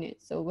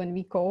unit. So when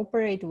we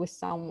cooperate with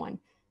someone,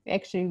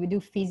 we do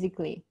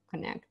physically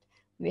connect.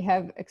 We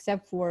have,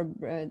 except for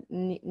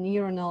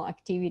neuronal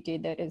activity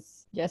that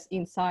is just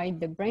inside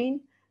the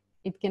brain,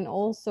 it can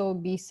also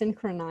be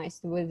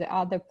synchronized with the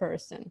other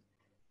person.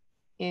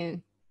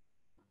 And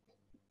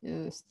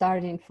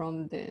starting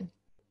from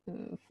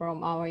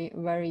from our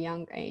very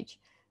young age,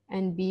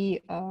 and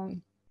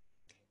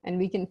and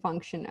we can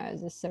function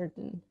as a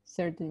certain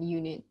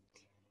unit.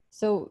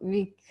 So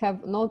we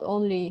have not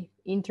only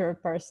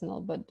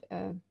interpersonal but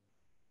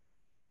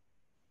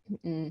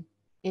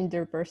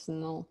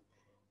interpersonal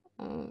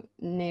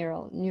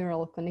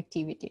neural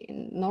connectivity.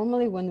 And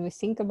normally when we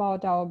think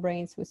about our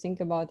brains, we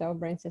think about our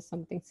brains as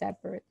something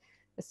separate,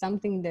 as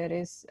something that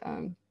is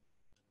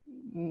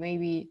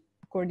maybe,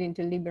 according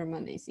to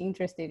Lieberman, is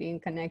interested in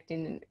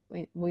connecting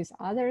with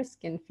others,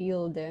 can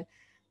feel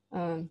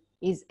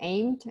is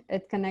aimed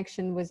at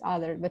connection with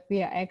others, but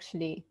we are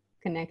actually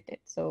connected.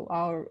 So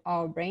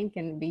our brain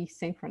can be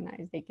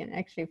synchronized. They can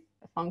actually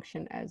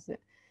function as a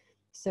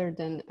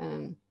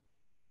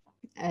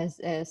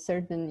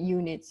certain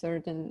unit,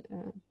 certain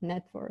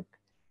network,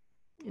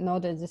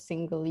 not as a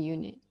single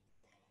unit.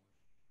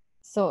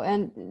 So,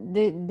 and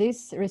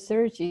this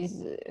research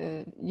is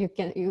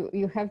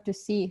you have to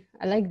see.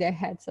 I like their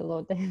hats a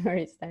lot. They're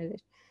very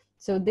stylish.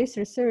 So this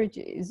research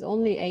is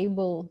only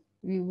able.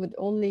 We would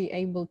only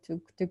able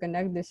to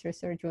conduct this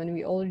research when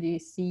we already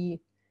see.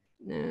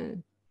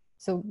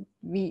 So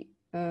we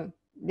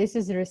this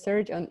is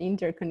research on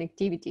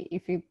interconnectivity.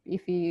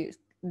 If we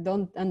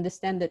don't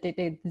understand that it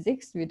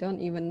exists, we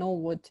don't even know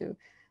what to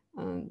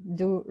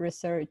do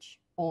research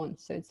on.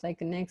 So it's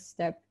like a next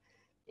step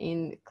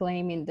in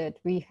claiming that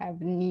we have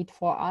need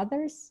for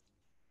others,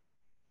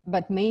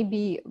 but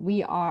maybe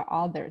we are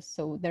others.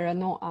 So there are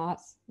no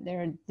us.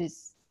 There are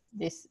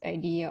this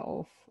idea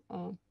of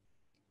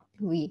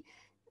we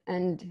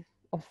and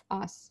of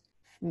us.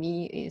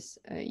 Me is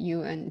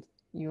you and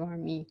you are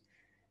me.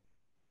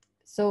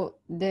 So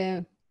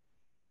the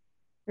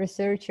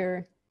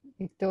researcher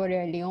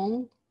Victoria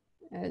Lyon,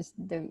 as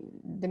the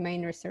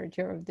main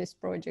researcher of this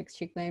project,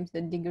 she claims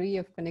the degree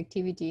of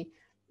connectivity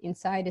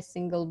inside a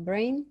single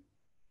brain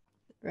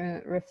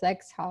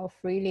reflects how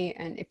freely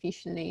and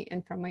efficiently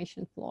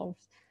information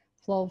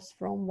flows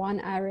from one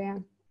area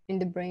in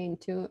the brain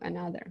to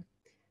another.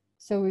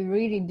 So we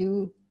really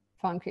do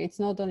function. It's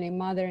not only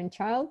mother and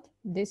child.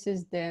 This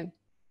is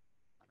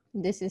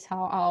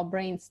how our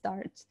brain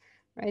starts,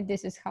 right?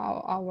 This is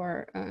how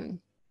our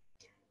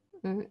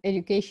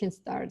education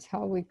starts,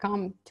 how we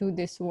come to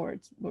this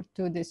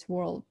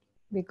world,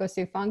 because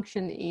we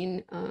function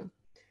in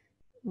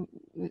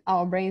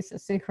our brains are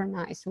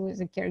synchronized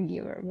with a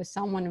caregiver, with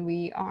someone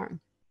we are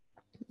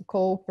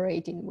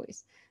cooperating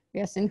with. We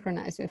are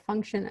synchronized. We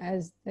function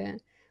as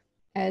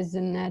a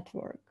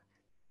network,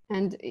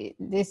 and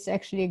this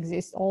actually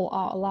exists all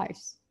our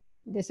lives.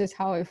 This is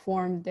how we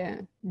form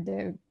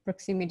the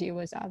proximity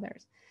with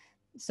others.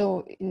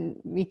 So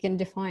we can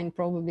define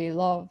probably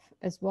love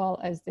as well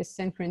as this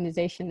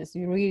synchronization, as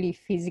we really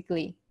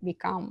physically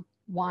become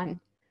one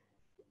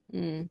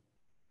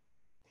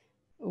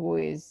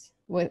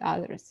with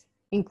others,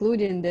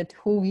 including that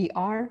who we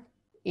are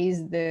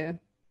is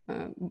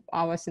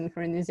our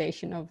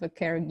synchronization of a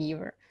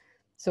caregiver.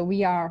 So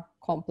we are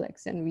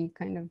complex, and we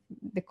kind of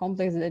the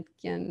complex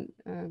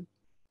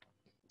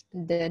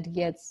that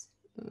gets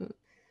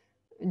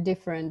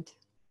different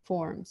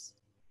forms.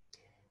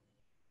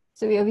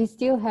 So yeah, we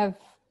still have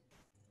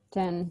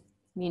 10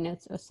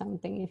 minutes or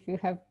something. If you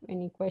have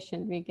any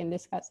questions, we can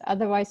discuss.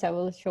 Otherwise, I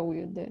will show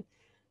you the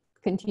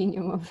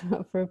continuum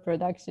of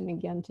reproduction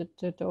again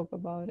to talk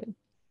about it.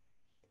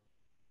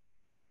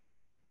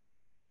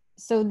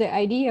 So the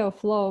idea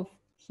of love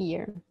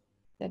here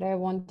that I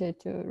wanted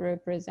to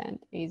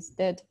represent is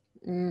that,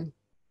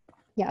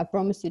 yeah, I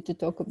promised you to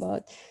talk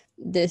about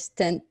this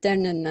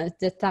tenderness,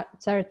 the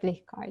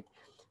Zärtlichkeit.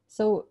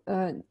 So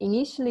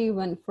initially,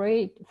 when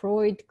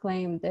Freud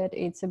claimed that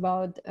it's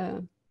about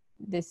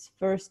this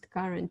first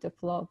current of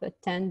love, a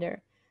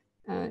tender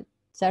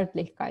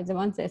Zärtlichkeit, the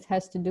one that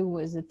has to do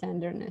with the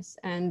tenderness,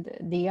 and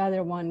the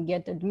other one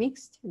get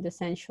admixed, the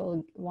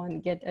sensual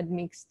one get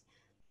admixed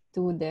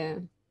to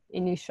the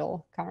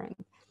initial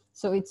current.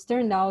 So it's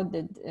turned out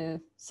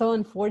that so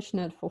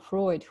unfortunate for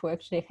Freud, who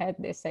actually had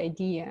this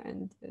idea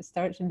and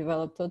started to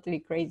develop totally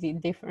crazy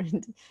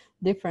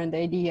different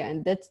idea,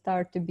 and that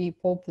started to be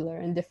popular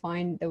and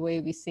define the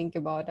way we think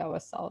about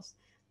ourselves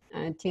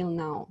till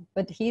now.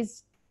 But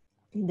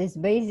this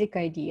basic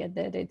idea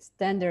that it's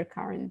tender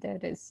current,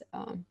 that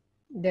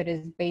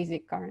is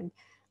basic current,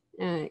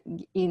 and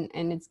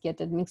it's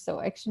get admixed.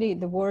 So actually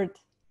the word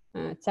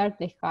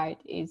Zärtlichkeit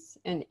is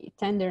an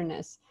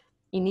tenderness.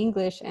 In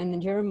English and in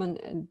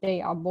German,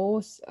 they are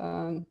both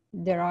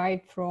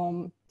derived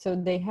from, so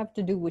they have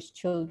to do with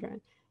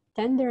children.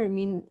 Tender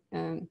means,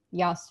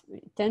 yes,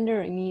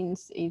 tender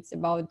means it's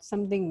about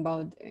something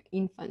about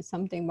infants,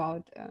 something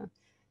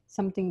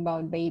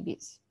about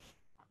babies.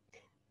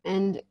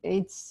 And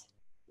it's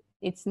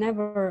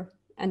never,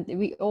 and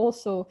we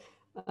also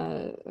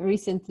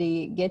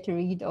recently get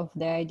rid of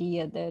the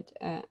idea that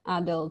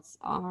adults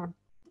are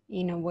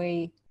in a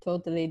way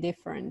totally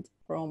different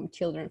from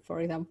children.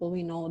 For example,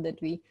 we know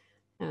that we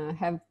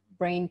have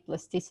brain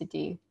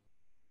plasticity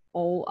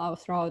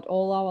throughout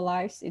all our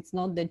lives. It's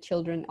not that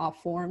children are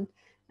formed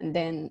and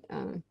then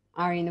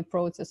are in a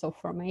process of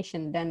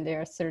formation, then they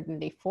are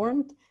certainly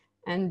formed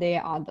and they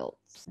are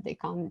adults. They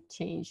can't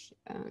change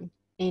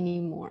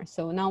anymore.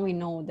 So now we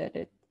know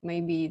that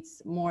maybe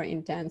it's more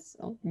intense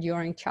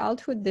during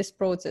childhood, this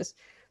process,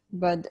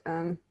 but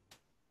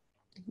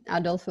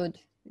adulthood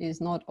is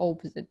not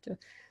opposite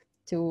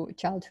to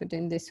childhood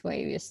in this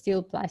way. We're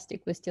still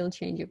plastic, we're still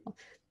changeable.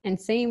 And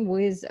same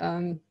with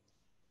the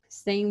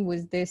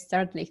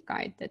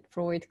Startlichkeit that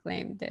Freud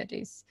claimed, that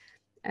is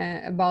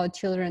about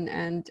children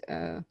and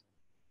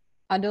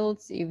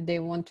adults. If they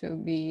want to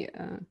be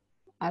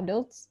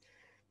adults,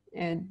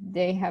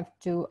 they have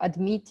to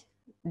admit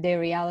the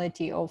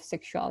reality of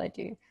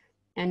sexuality.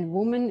 And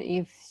woman,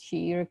 if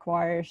she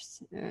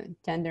requires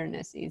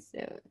tenderness, is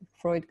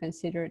Freud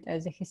considered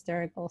as a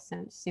hysterical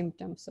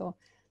symptom. So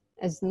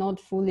as not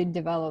fully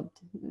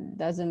developed,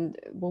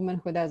 woman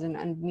who doesn't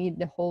admit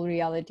the whole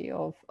reality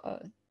of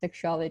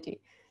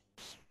sexuality.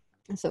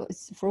 So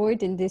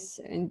Freud in this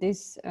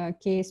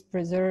case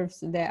preserves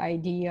the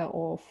idea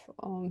of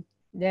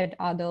that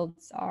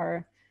adults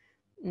are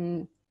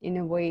in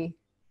a way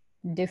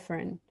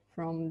different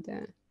from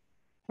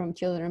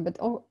children, but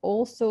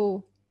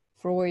also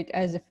Freud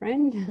as a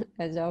friend,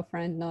 as our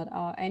friend, not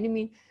our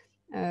enemy,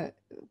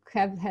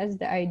 has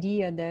the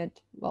idea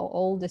that, well,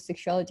 all the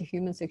sexuality,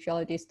 human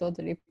sexuality, is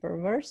totally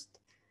perverse,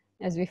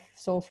 as we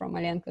saw from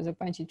Alenka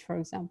Zupančić, for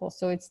example.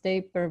 So it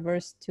stays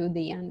perverse to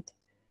the end.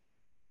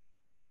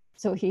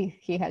 So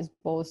he has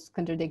both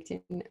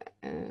contradicting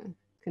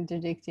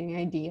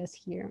ideas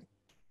here.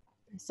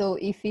 So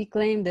if we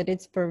claim that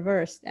it's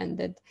perverse and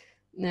that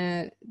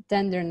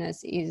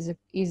tenderness is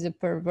a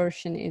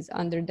perversion, is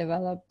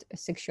underdeveloped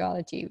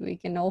sexuality,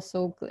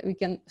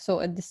 so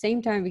at the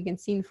same time we can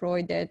see in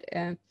Freud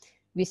that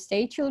we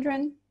stay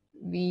children,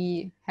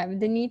 we have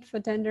the need for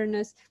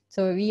tenderness,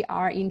 so we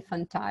are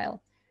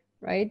infantile,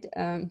 right,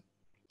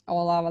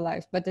 all our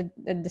lives. But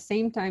at the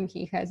same time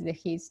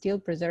he still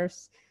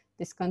preserves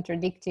this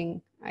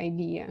contradicting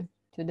idea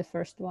to the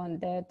first one,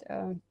 that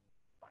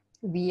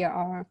we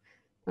are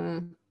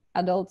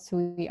adults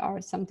who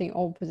are something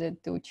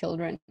opposite to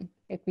children,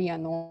 if we are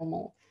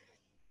normal.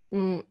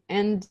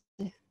 And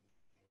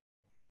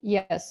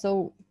yeah,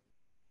 so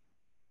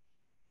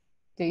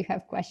do you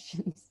have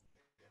questions?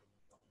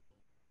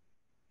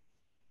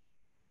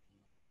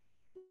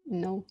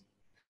 No?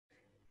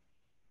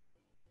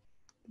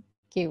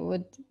 Okay,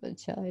 what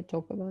shall I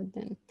talk about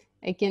then?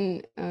 I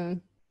can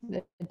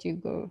let you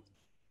go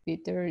a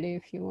bit early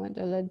if you want,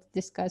 or let's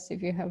discuss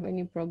if you have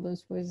any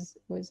problems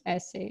with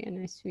essay,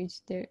 and I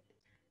switch the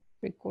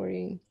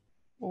recording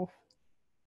off.